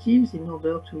initiatives in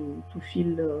order to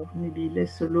feel maybe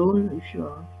less alone if you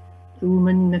are the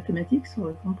Women in Mathematics, for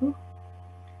example.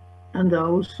 And there are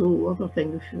also other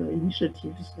kind of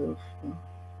initiatives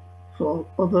for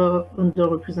other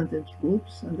underrepresented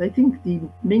groups. And I think the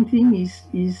main thing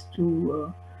is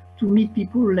to meet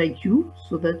people like you,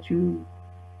 so that you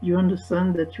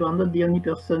understand that you are not the only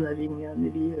person having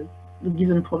maybe a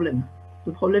given problem.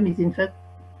 The problem is in fact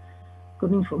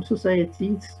coming from society.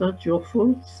 It's not your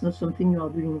fault. It's not something you are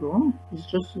doing wrong. It's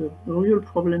just a real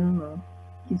problem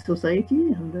in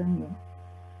society, and then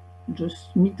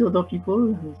just meet other people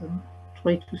and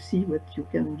try to see what you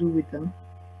can do with them.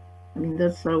 I mean,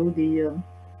 that's how the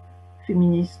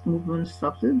feminist movement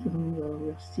started, and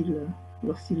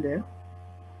we're still there.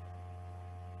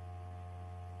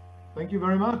 Thank you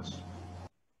very much.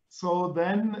 So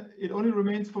then it only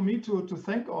remains for me to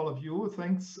thank all of you.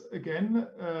 Thanks again,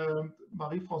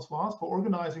 Marie-Françoise, for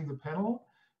organizing the panel.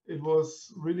 It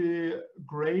was really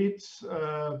great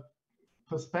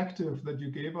perspective that you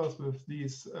gave us with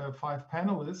these 5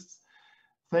 panelists.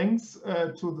 Thanks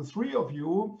to the 3 of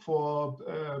you for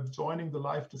joining the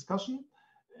live discussion.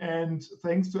 And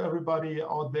thanks to everybody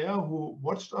out there who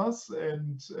watched us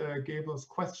and gave us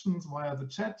questions via the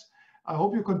chat. I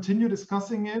hope you continue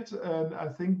discussing it. And I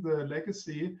think the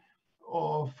legacy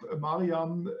of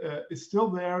Maryam is still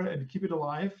there, and keep it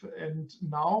alive. And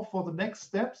now for the next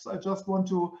steps, I just want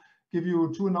to give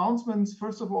you 2 announcements.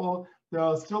 First of all, there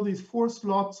are still these 4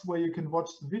 slots where you can watch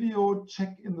the video,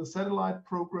 check in the satellite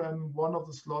program. One of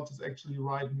the slots is actually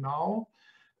right now.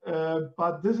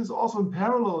 But this is also in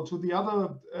parallel to the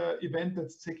other event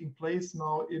that's taking place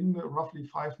now in roughly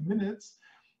 5 minutes.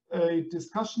 A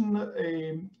discussion,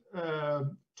 a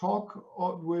talk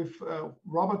with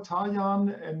Robert Tarjan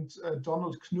and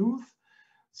Donald Knuth.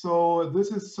 So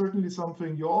this is certainly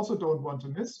something you also don't want to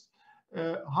miss.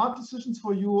 Hard decisions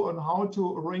for you on how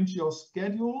to arrange your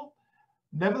schedule.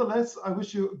 Nevertheless, I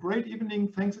wish you a great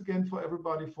evening. Thanks again for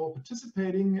everybody for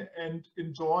participating, and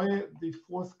enjoy the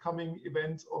forthcoming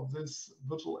events of this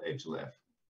Virtual HLF.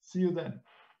 See you then.